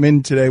can't come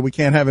in today? We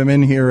can't have him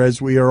in here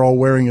as we are all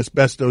wearing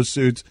asbestos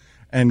suits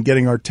and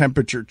getting our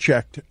temperature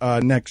checked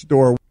next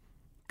door.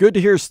 Good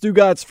to hear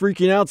Stugatz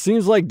freaking out.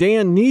 Seems like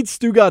Dan needs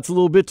Stugatz a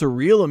little bit to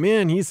reel him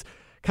in. He's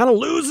kind of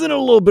losing it a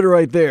little bit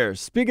right there.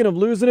 Speaking of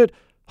losing it,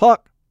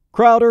 Hawk,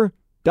 Crowder,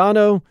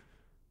 Dono,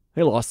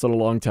 they lost it a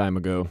long time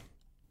ago.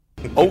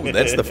 Oh,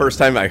 that's the first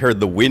time I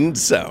heard the wind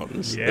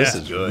sounds. Yeah, this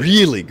is good.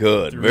 really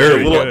good.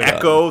 Very the little good.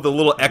 echo, the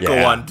little echo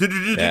Yeah. on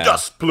Yeah.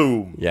 dust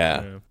plume.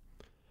 Yeah.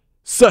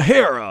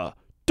 Sahara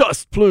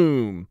Dust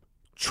Plume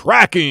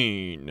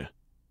Tracking.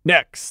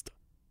 Next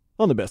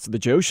on the Best of the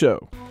Joe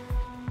Show.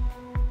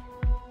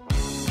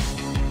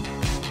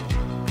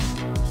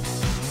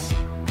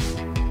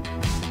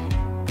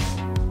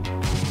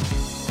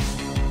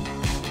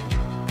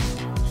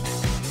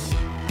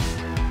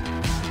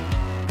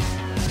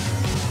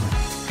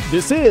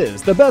 This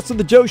is the Best of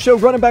the Joe Show,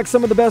 running back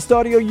some of the best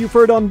audio you've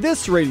heard on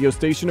this radio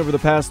station over the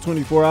past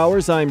 24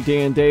 hours. I'm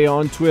Dan Day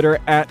on Twitter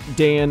at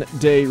Dan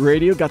Day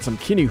Radio. Got some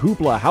Kenny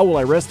Hoopla. How will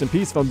I rest in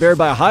peace if I'm buried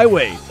by a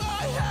highway?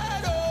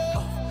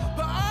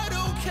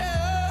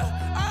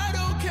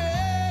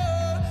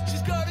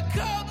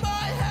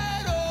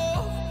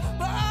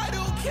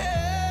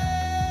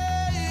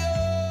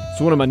 It's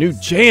one of my new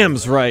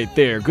jams right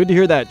there. Good to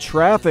hear that.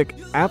 Traffic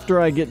after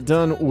I get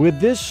done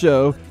with this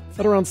show.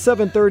 At around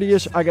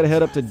 7:30ish, I got to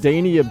head up to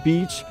Dania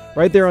Beach,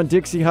 right there on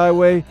Dixie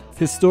Highway.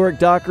 Historic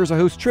Dockers. I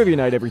host trivia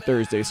night every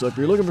Thursday, so if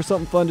you're looking for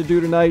something fun to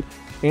do tonight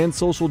and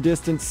social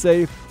distance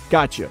safe,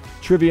 gotcha.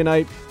 Trivia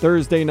night,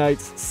 Thursday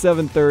nights,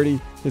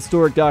 7:30.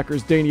 Historic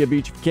Dockers, Dania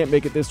Beach. If you can't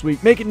make it this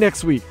week, make it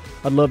next week.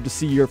 I'd love to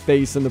see your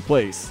face in the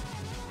place.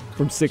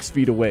 From 6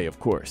 feet away, of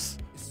course.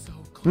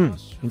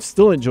 I'm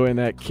still enjoying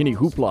that Kenny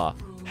Hoopla.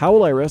 How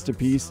will I rest in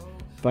peace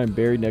if I'm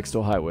buried next to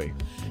a highway?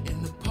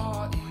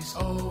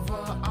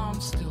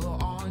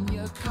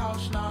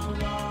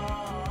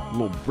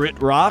 Little Brit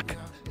rock.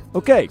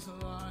 Okay.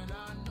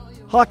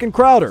 Hawk and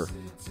Crowder.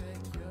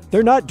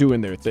 They're not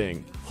doing their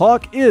thing.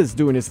 Hawk is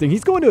doing his thing.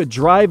 He's going to a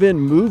drive-in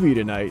movie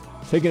tonight.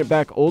 Taking it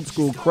back old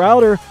school.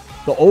 Crowder,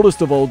 the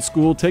oldest of old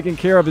school, taking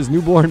care of his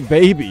newborn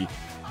baby.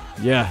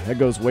 Yeah, that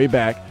goes way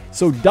back.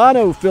 So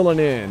Dono filling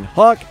in.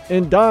 Hawk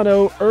and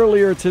Dono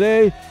earlier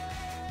today.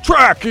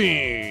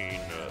 Tracking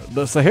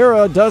the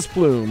Sahara Dust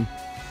Plume.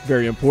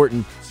 Very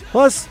important.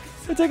 Plus,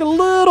 I take a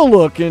little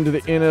look into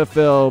the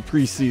NFL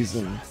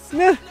preseason.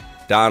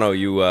 Dono,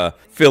 you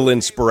fill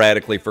in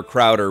sporadically for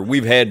Crowder.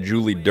 We've had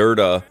Julie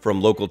Durda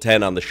from Local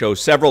 10 on the show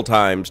several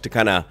times to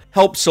kind of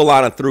help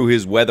Solana through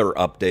his weather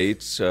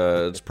updates.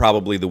 It's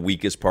probably the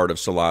weakest part of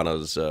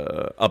Solana's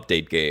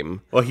update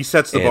game. Well, he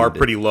sets the bar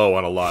pretty low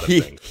on a lot of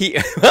things.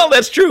 Well,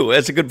 that's true.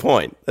 That's a good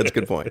point.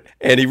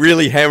 And he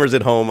really hammers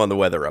it home on the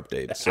weather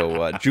updates.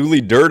 So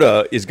Julie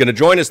Durda is going to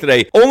join us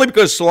today only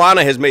because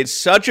Solana has made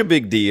such a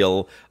big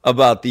deal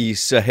about the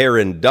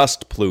Saharan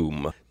dust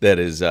plume that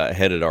is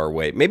headed our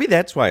way. Maybe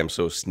that's why I'm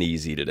so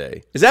sneezy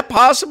today. Is that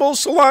possible,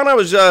 Solana? I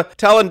was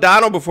telling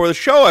Dono before the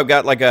show I've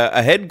got like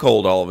a head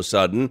cold all of a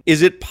sudden.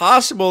 Is it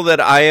possible that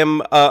I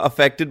am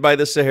affected by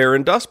the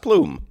Saharan dust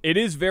plume? It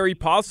is very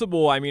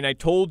possible. I mean, I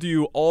told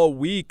you all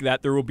week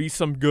that there will be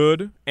some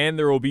good and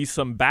there will be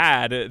some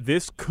bad.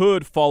 This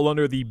could fall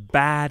under the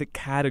bad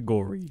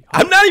category.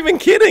 I'm not even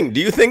kidding.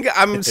 Do you think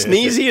I'm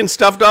sneezy and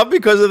stuffed up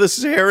because of the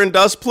Saharan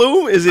dust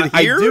plume? Is it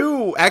here? I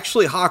do.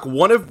 Actually, Hawk,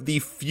 one of the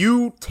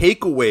few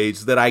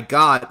takeaways that I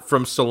got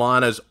from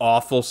Solana's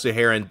awful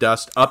Saharan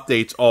dust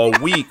updates all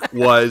week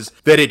was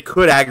that it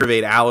could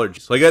aggravate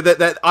allergies. Like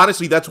that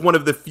honestly, that's one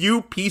of the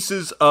few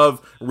pieces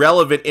of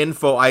relevant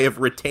info I have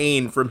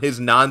retained from his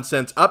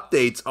nonsense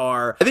updates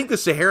I think the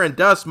Saharan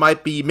dust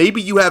might be,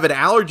 maybe you have an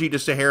allergy to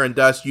Saharan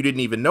dust you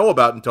didn't even know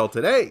about until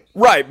today.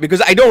 Right,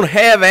 because I don't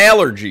have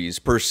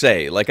allergies per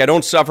se. Like I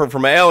don't suffer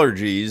from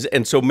allergies,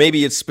 and so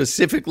maybe it's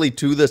specifically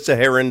to the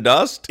Saharan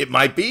dust? It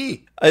might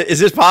be. Is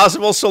this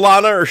possible,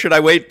 Solana, or should I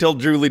wait till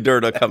Julie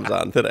Durda comes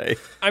on today?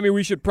 I mean,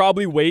 we should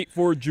probably wait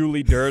for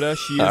Julie Durda.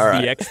 She is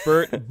the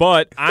expert,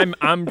 but I'm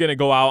gonna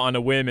go out on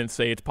a whim and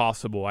say it's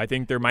possible. I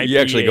think there might be. You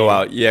actually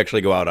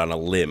go out on a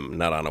limb,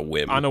 not on a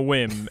whim. On a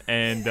whim,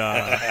 and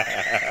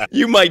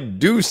you might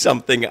do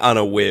something on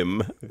a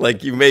whim.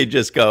 Like you may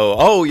just go,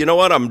 oh, you know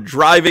what? I'm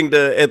driving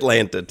to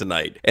Atlanta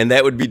tonight, and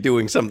that would be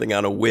doing something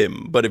on a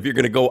whim. But if you're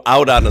gonna go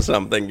out on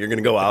something, you're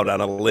gonna go out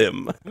on a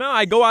limb. No,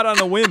 I go out on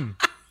a whim.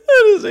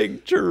 That is a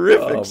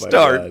terrific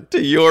start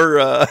to your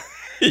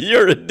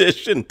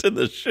addition to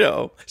the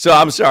show. So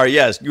I'm sorry,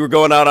 yes, you were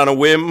going out on a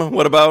whim.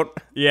 What about?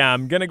 Yeah,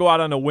 I'm going to go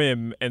out on a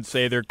whim and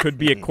say there could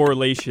be a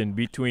correlation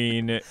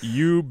between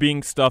you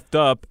being stuffed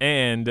up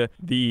and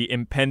the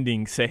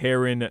impending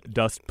Saharan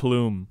dust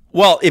plume.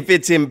 Well, if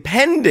it's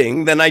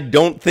impending, then I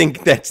don't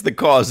think that's the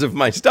cause of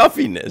my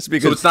stuffiness.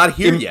 Because so it's not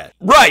here yet.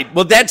 Right.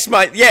 Well, that's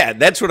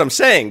what I'm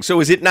saying. So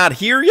is it not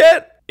here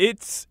yet?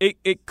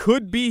 It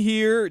could be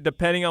here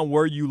depending on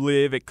where you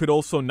live. It could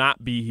also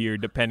not be here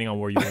depending on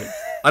where you live.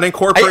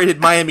 Unincorporated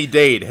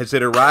Miami-Dade. Has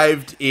it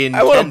arrived in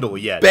Kendall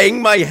yet?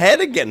 Bang my head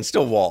against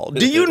a wall.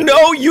 Do you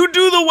know you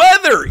do the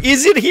weather?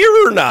 Is it here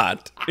or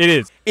not? It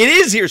is. It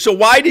is here. So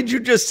why did you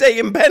just say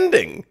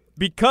impending?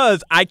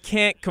 Because I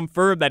can't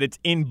confirm that it's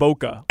in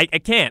Boca. I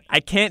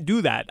can't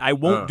do that. I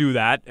won't do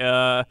that.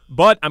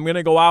 But I'm going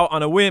to go out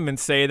on a whim and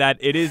say that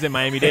it is in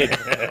Miami-Dade.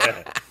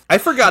 I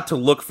forgot to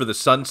look for the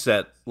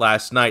sunset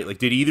last night. Like,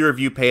 did either of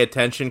you pay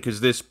attention? Because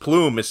this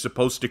plume is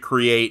supposed to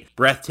create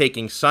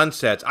breathtaking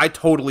sunsets. I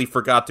totally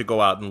forgot to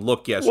go out and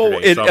look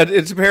yesterday. Well,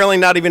 it's apparently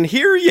not even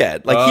here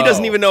yet. Like, he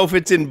doesn't even know if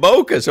it's in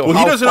Boca. So he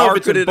doesn't know if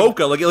it's in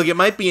Boca. Like it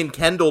might be in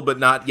Kendall, but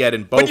not yet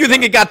in Boca. But you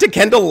think it got to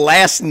Kendall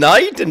last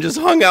night and just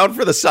hung out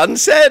for the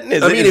sunset?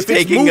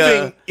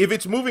 If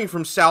it's moving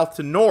from south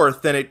to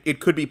north, then it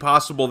could be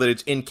possible that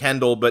it's in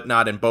Kendall, but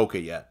not in Boca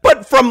yet.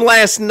 But from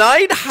last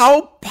night,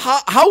 how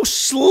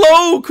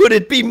slow could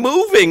it be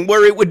moving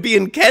where it would be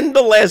in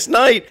Kendall last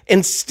night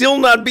and still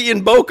not be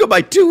in Boca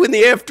by 2 in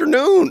the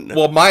afternoon?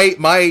 Well,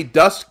 my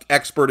dust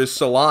expert is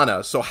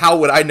Solana, so how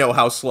would I know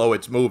how slow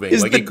it's moving?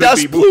 Is the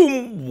dust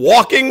plume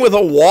walking with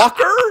a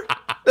walker?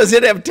 Does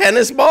it have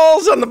tennis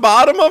balls on the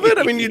bottom of it?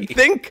 I mean, you'd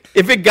think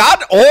if it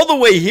got all the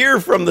way here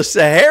from the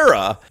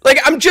Sahara, like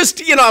I'm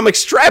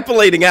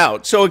extrapolating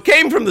out. So it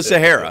came from the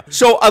Sahara.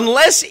 So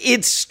unless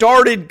it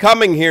started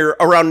coming here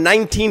around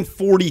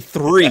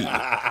 1943,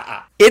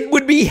 it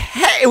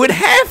would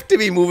have to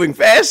be moving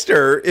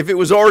faster if it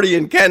was already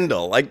in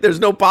Kendall. Like, there's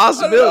no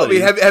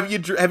possibility. I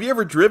mean, have you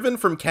ever driven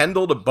from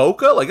Kendall to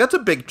Boca? Like, that's a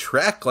big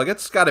trek. Like,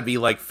 it's got to be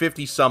like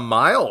 50-some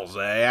miles.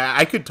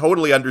 I could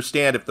totally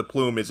understand if the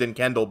plume is in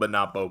Kendall but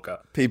not Boca.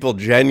 People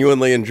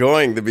genuinely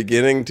enjoying the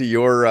beginning to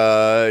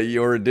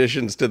your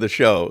additions to the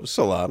show,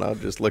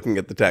 Solana. Just looking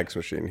at the text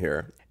machine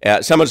here.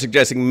 Someone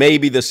suggesting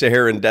maybe the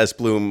Saharan dust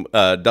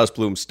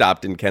plume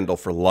stopped in Kendall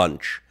for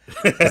lunch.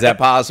 Is that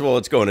possible?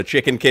 It's going to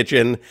Chicken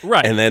Kitchen,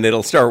 right? And then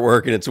it'll start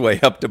working its way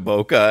up to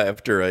Boca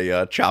after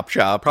a chop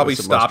shop. Probably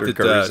stopped at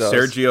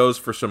Sergio's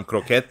for some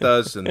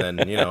croquetas, and then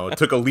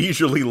took a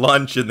leisurely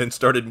lunch, and then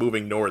started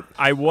moving north.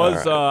 I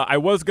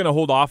was gonna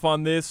hold off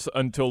on this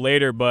until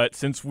later, but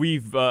since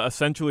we've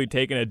essentially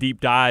taken a deep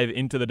dive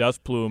into the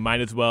dust plume,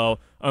 might as well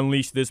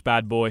unleash this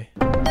bad boy.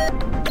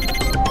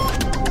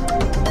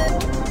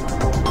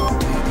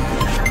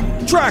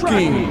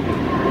 Tracking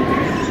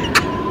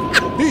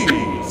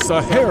the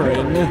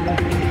Saharan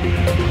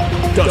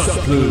dust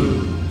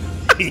plume.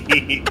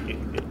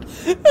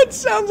 That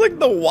sounds like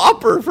the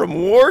Whopper from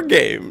War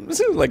Games.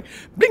 It was like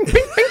bing, bing,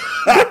 bing,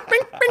 bing,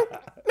 bing, bing,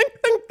 bing,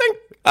 bing, bing.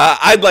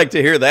 I'd like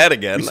to hear that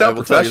again. You sound I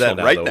will tell you that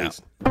professional right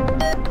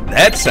now.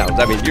 That sounds,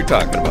 I mean, you're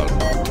talking about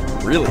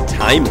really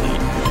timely.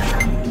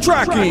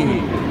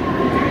 Tracking.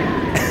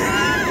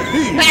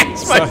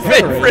 That's my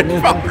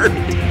favorite part.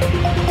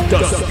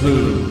 Dust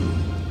plume.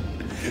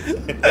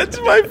 That's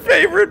my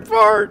favorite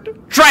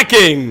part.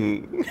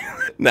 Tracking.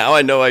 Now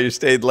I know why you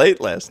stayed late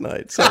last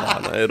night,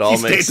 Solana. It all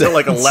makes sense. He stayed till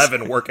like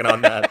 11 working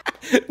on that.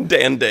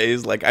 Dan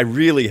Day's like, I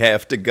really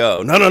have to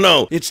go.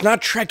 No. It's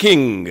not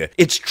trekking.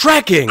 It's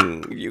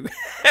tracking. You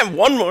have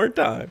one more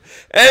time.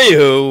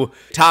 Anywho,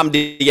 Tom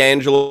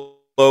D'Angelo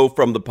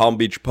from the Palm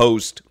Beach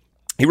Post.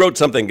 He wrote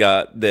something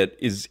that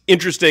is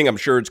interesting. I'm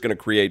sure it's going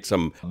to create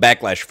some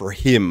backlash for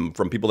him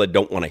from people that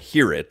don't want to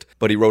hear it.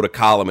 But he wrote a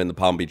column in the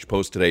Palm Beach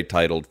Post today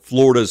titled,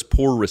 Florida's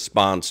Poor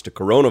Response to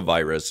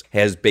Coronavirus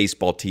Has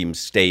Baseball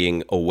Teams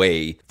Staying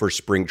Away for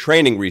Spring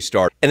Training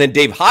Restart. And then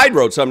Dave Hyde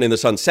wrote something in the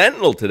Sun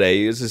Sentinel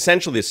today. Is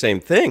essentially the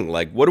same thing.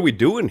 Like, what are we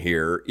doing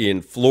here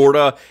in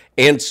Florida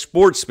and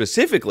sports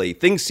specifically?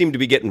 Things seem to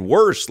be getting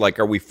worse. Like,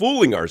 are we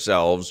fooling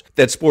ourselves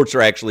that sports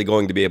are actually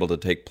going to be able to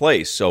take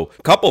place? So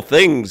a couple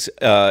things,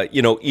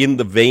 in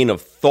the vein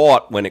of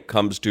thought when it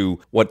comes to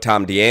what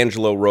Tom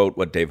D'Angelo wrote,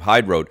 what Dave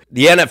Hyde wrote.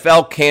 The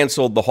NFL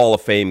canceled the Hall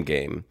of Fame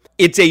game.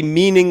 It's a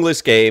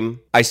meaningless game.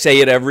 I say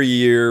it every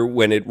year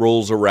when it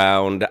rolls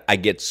around. I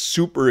get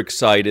super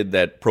excited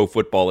that pro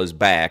football is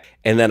back,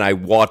 and then I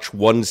watch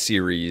one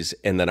series,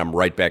 and then I'm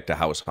right back to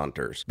House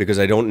Hunters because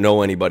I don't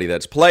know anybody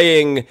that's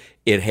playing.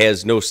 It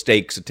has no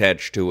stakes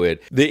attached to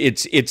it.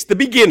 It's the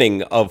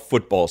beginning of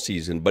football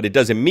season, but it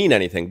doesn't mean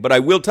anything. But I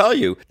will tell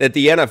you that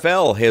the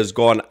NFL has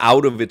gone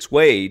out of its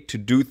way to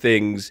do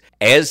things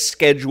as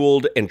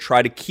scheduled and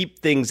try to keep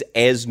things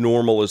as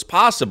normal as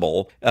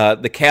possible.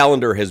 The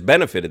calendar has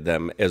benefited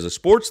them as a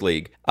sports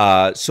league.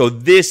 So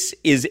this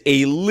is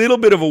a little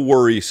bit of a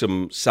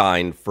worrisome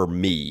sign for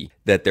me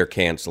that they're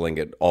canceling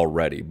it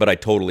already, but I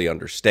totally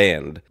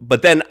understand.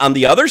 But then on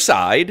the other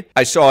side,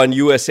 I saw on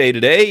USA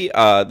Today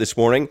this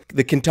morning,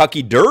 the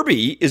Kentucky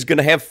Derby is going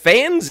to have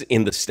fans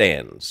in the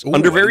stands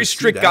under very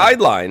strict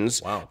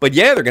guidelines. Wow. But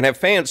yeah, they're going to have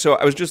fans. So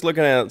I was just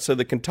looking at it. So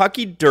the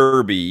Kentucky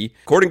Derby,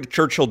 according to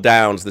Churchill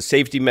Downs, the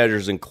safety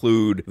measures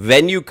include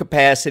venue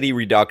capacity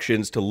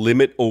reductions to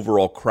limit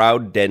overall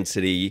crowd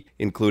density,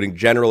 including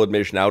general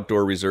admission,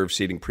 outdoor reserve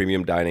seating,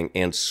 premium dining,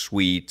 and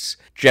suites.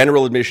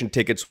 General admission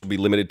tickets will be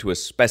limited to a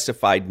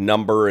specified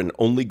number and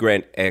only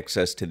grant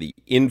access to the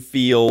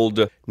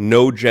infield.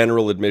 No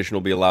general admission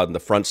will be allowed in the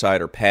front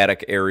side or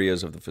paddock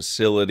areas of the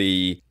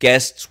facility.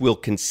 Guests will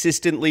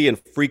consistently and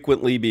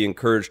frequently be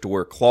encouraged to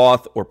wear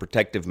cloth or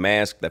protective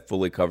mask that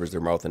fully covers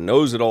their mouth and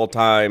nose at all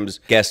times.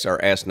 Guests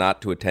are asked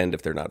not to attend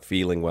if they're not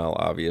feeling well,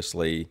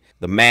 obviously.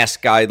 The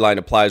mask guideline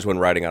applies when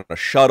riding on a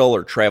shuttle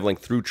or traveling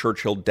through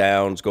Churchill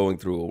Downs, going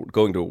to a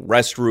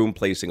restroom,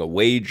 placing a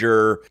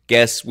wager.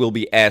 Guests will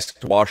be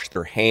asked to wash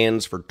their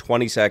hands for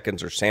 20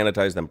 seconds or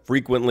sanitize them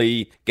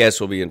frequently. Guests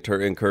will be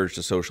encouraged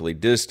to socially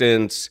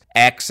distance.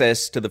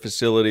 Access to the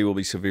facility will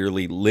be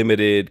severely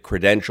limited.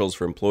 Credentials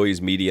for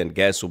employees, media, and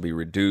guests will be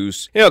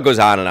reduced. It goes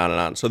on and on and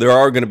on. So there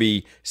are going to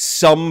be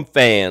some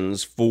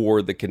fans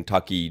for the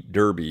Kentucky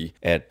Derby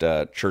at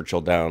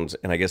Churchill Downs,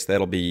 and I guess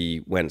that'll be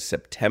when,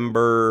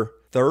 September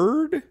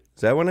 3rd?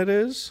 Is that when it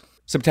is?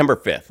 September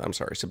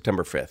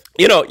 5th.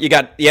 You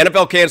got the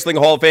NFL canceling a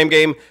Hall of Fame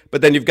game,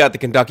 but then you've got the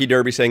Kentucky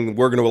Derby saying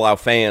we're going to allow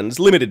fans,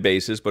 limited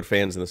basis, but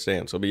fans in the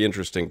stands. So it'll be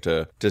interesting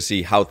to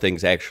see how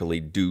things actually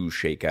do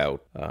shake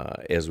out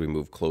as we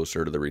move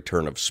closer to the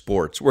return of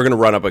sports. We're going to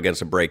run up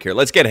against a break here.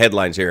 Let's get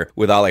headlines here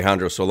with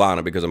Alejandro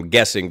Solana, because I'm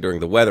guessing during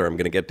the weather I'm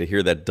going to get to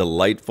hear that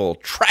delightful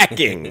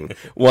tracking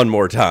one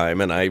more time,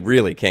 and I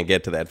really can't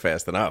get to that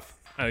fast enough.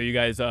 You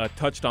guys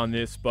touched on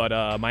this, but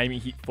Miami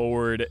Heat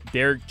forward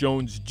Derrick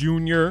Jones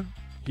Jr.,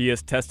 he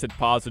has tested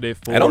positive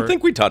for... I don't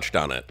think we touched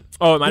on it.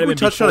 Oh, it might have been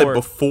touched on it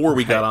before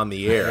we got on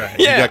the air.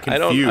 Yeah, you got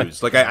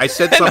confused. I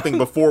said something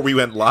before we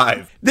went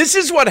live. This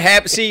is what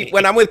happens. See,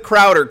 when I'm with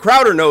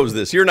Crowder knows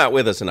this. You're not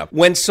with us enough.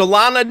 When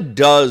Solana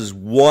does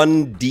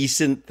one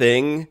decent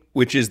thing,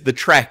 which is the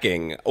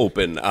tracking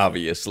open,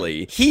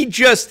 obviously,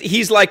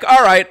 he's like,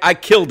 all right, I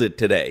killed it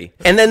today.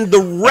 And then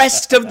the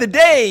rest of the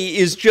day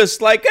is just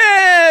like,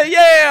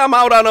 yeah, I'm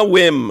out on a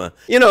whim.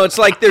 It's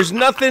like there's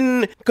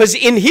nothing, because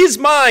in his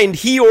mind,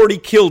 he already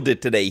killed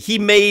it today. He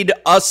made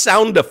a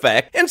sound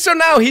effect, and so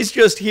now he's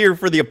just here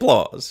for the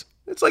applause.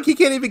 It's like he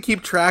can't even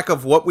keep track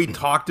of what we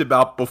talked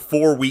about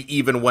before we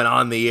even went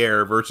on the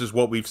air versus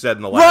what we've said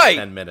in the last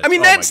 10 minutes. I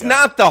mean, that's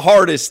not the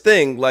hardest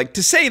thing. Like,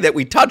 to say that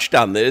we touched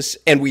on this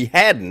and we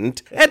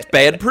hadn't, that's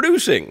bad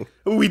producing.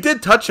 We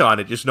did touch on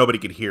it, just nobody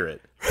could hear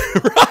it.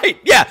 Right,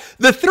 yeah.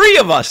 The three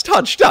of us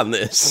touched on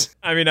this.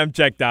 I mean, I'm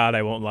checked out,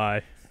 I won't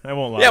lie.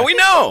 Yeah, we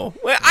know.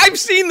 I've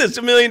seen this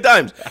a million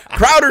times.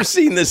 Crowder's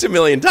seen this a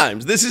million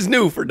times. This is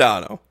new for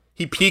Dono.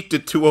 He peaked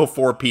at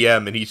 2:04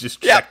 p.m. and he's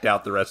just checked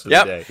out the rest of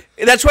the day.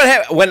 That's what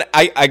happened when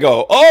I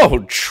go,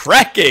 oh,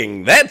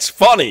 tracking. That's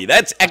funny.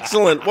 That's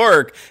excellent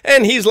work.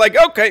 And he's like,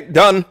 okay,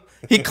 done.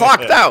 He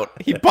clocked out.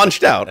 He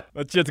punched out.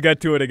 Let's just get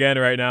to it again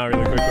right now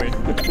really quickly.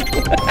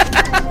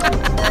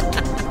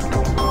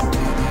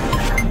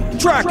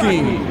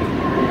 Tracking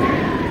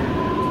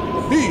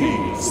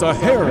the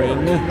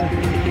Saharan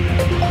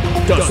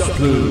dust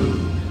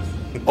plume.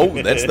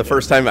 Oh, that's the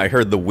first time I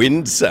heard the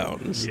wind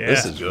sounds. Yeah.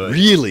 This is Good.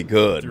 really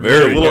good.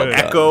 Very the little good.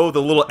 echo,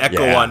 the little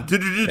echo Yeah. on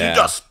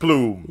dust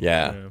plume.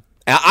 Yeah.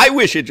 I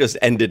wish it just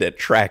ended at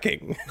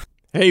tracking.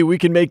 Hey, we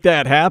can make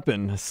that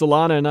happen.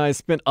 Solana and I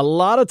spent a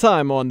lot of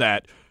time on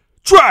that.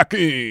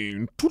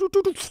 Tracking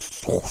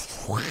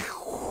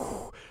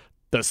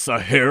the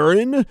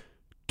Saharan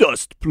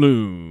dust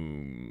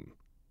plume.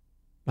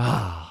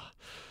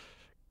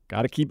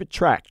 Gotta keep it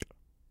tracked.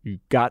 You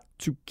got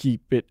to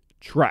keep it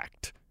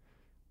tracked.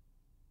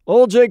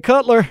 Old Jay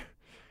Cutler,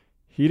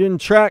 he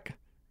didn't track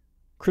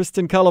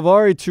Kristen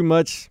Calavari too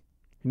much.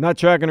 He's not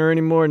tracking her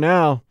anymore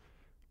now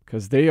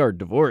because they are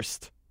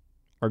divorced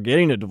or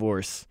getting a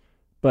divorce.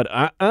 But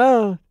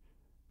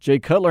Jay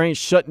Cutler ain't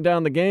shutting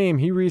down the game.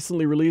 He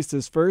recently released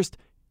his first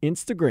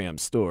Instagram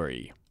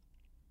story.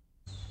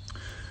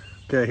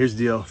 Okay, here's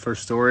the deal.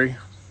 First story.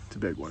 It's a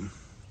big one.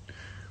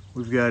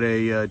 We've got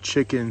a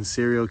chicken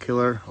serial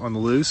killer on the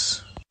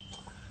loose.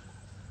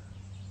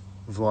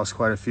 We've lost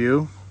quite a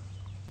few.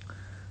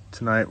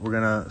 Tonight we're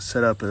gonna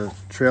set up a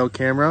trail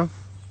camera,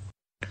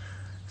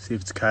 see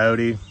if it's a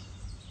coyote,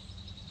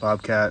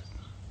 bobcat,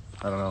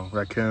 I don't know,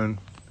 raccoon.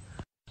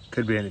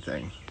 Could be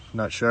anything.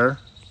 Not sure.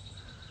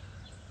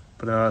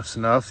 But enough's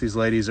enough. These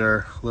ladies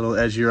are a little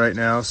edgy right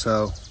now,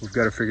 so we've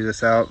got to figure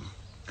this out.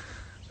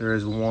 There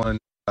is one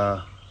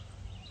other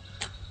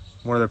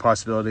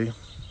possibility.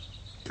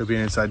 Could be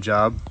an inside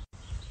job.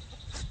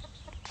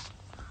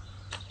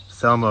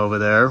 Thelma over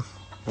there,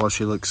 while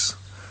she looks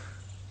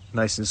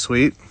nice and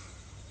sweet,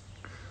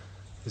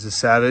 is a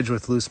savage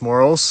with loose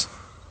morals.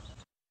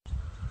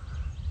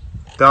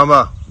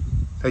 Thelma,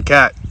 hey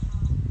cat,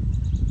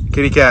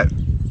 kitty cat.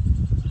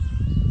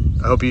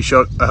 I hope you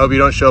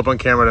don't show up on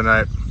camera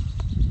tonight.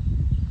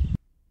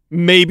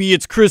 Maybe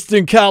it's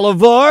Kristen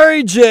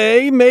Calavari,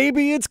 Jay.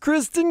 Maybe it's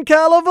Kristen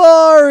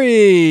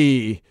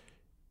Calavari.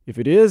 If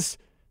it is,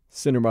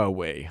 send her my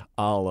way.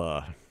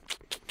 I'll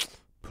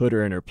put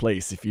her in her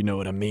place, if you know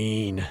what I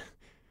mean.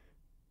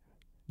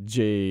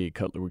 Jay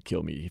Cutler would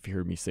kill me if you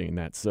heard me saying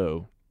that,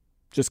 so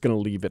just going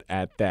to leave it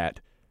at that.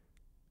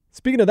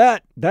 Speaking of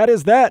that, that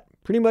is that.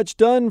 Pretty much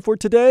done for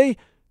today.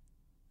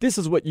 This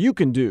is what you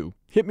can do.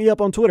 Hit me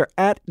up on Twitter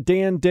at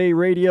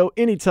DanDayRadio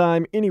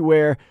anytime,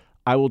 anywhere.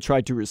 I will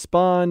try to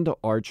respond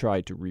or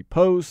try to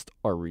repost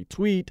or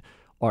retweet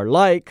or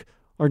like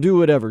or do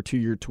whatever to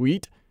your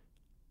tweet.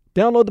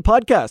 Download the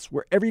podcast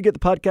wherever you get the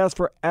podcast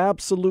for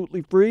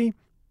absolutely free.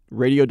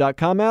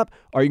 Radio.com app,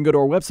 or you can go to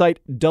our website,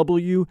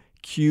 WQAM.com.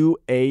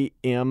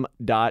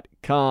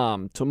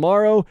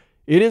 Tomorrow,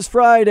 it is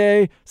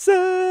Friday.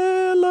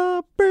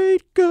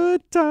 Celebrate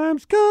good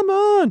times. Come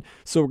on.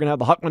 So we're going to have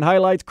the Huckman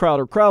highlights,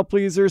 crowd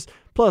pleasers.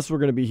 Plus, we're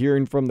going to be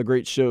hearing from the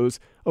great shows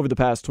over the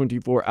past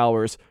 24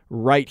 hours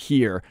right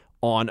here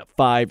on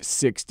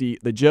 560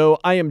 The Joe.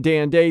 I am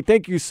Dan Day.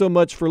 Thank you so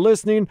much for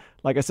listening.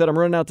 Like I said, I'm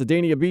running out to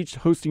Dania Beach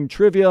hosting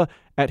trivia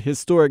at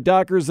Historic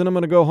Dockers. Then I'm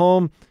going to go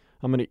home.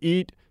 I'm going to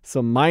eat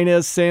some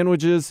Mayonnaise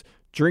sandwiches,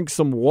 drink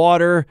some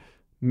water,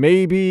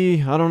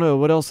 maybe, I don't know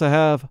what else I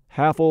have,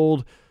 half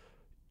old,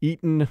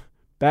 eaten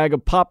bag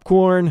of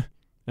popcorn,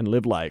 and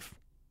live life.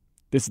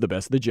 This is the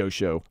Best of the Joe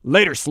Show.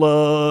 Later,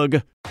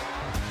 slug.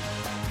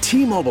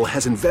 T-Mobile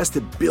has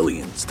invested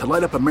billions to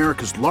light up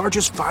America's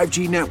largest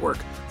 5G network,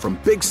 from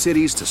big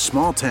cities to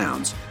small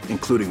towns,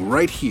 including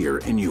right here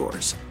in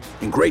yours.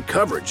 And great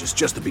coverage is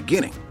just the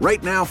beginning.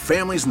 Right now,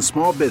 families and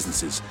small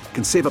businesses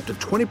can save up to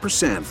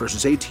 20%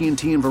 versus AT&T and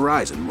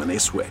Verizon when they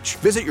switch.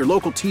 Visit your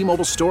local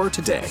T-Mobile store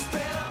today.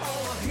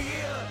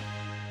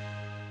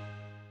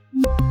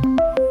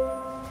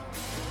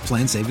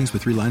 Plan savings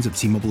with 3 lines of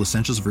T-Mobile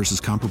Essentials versus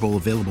comparable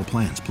available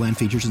plans. Plan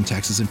features and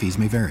taxes and fees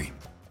may vary.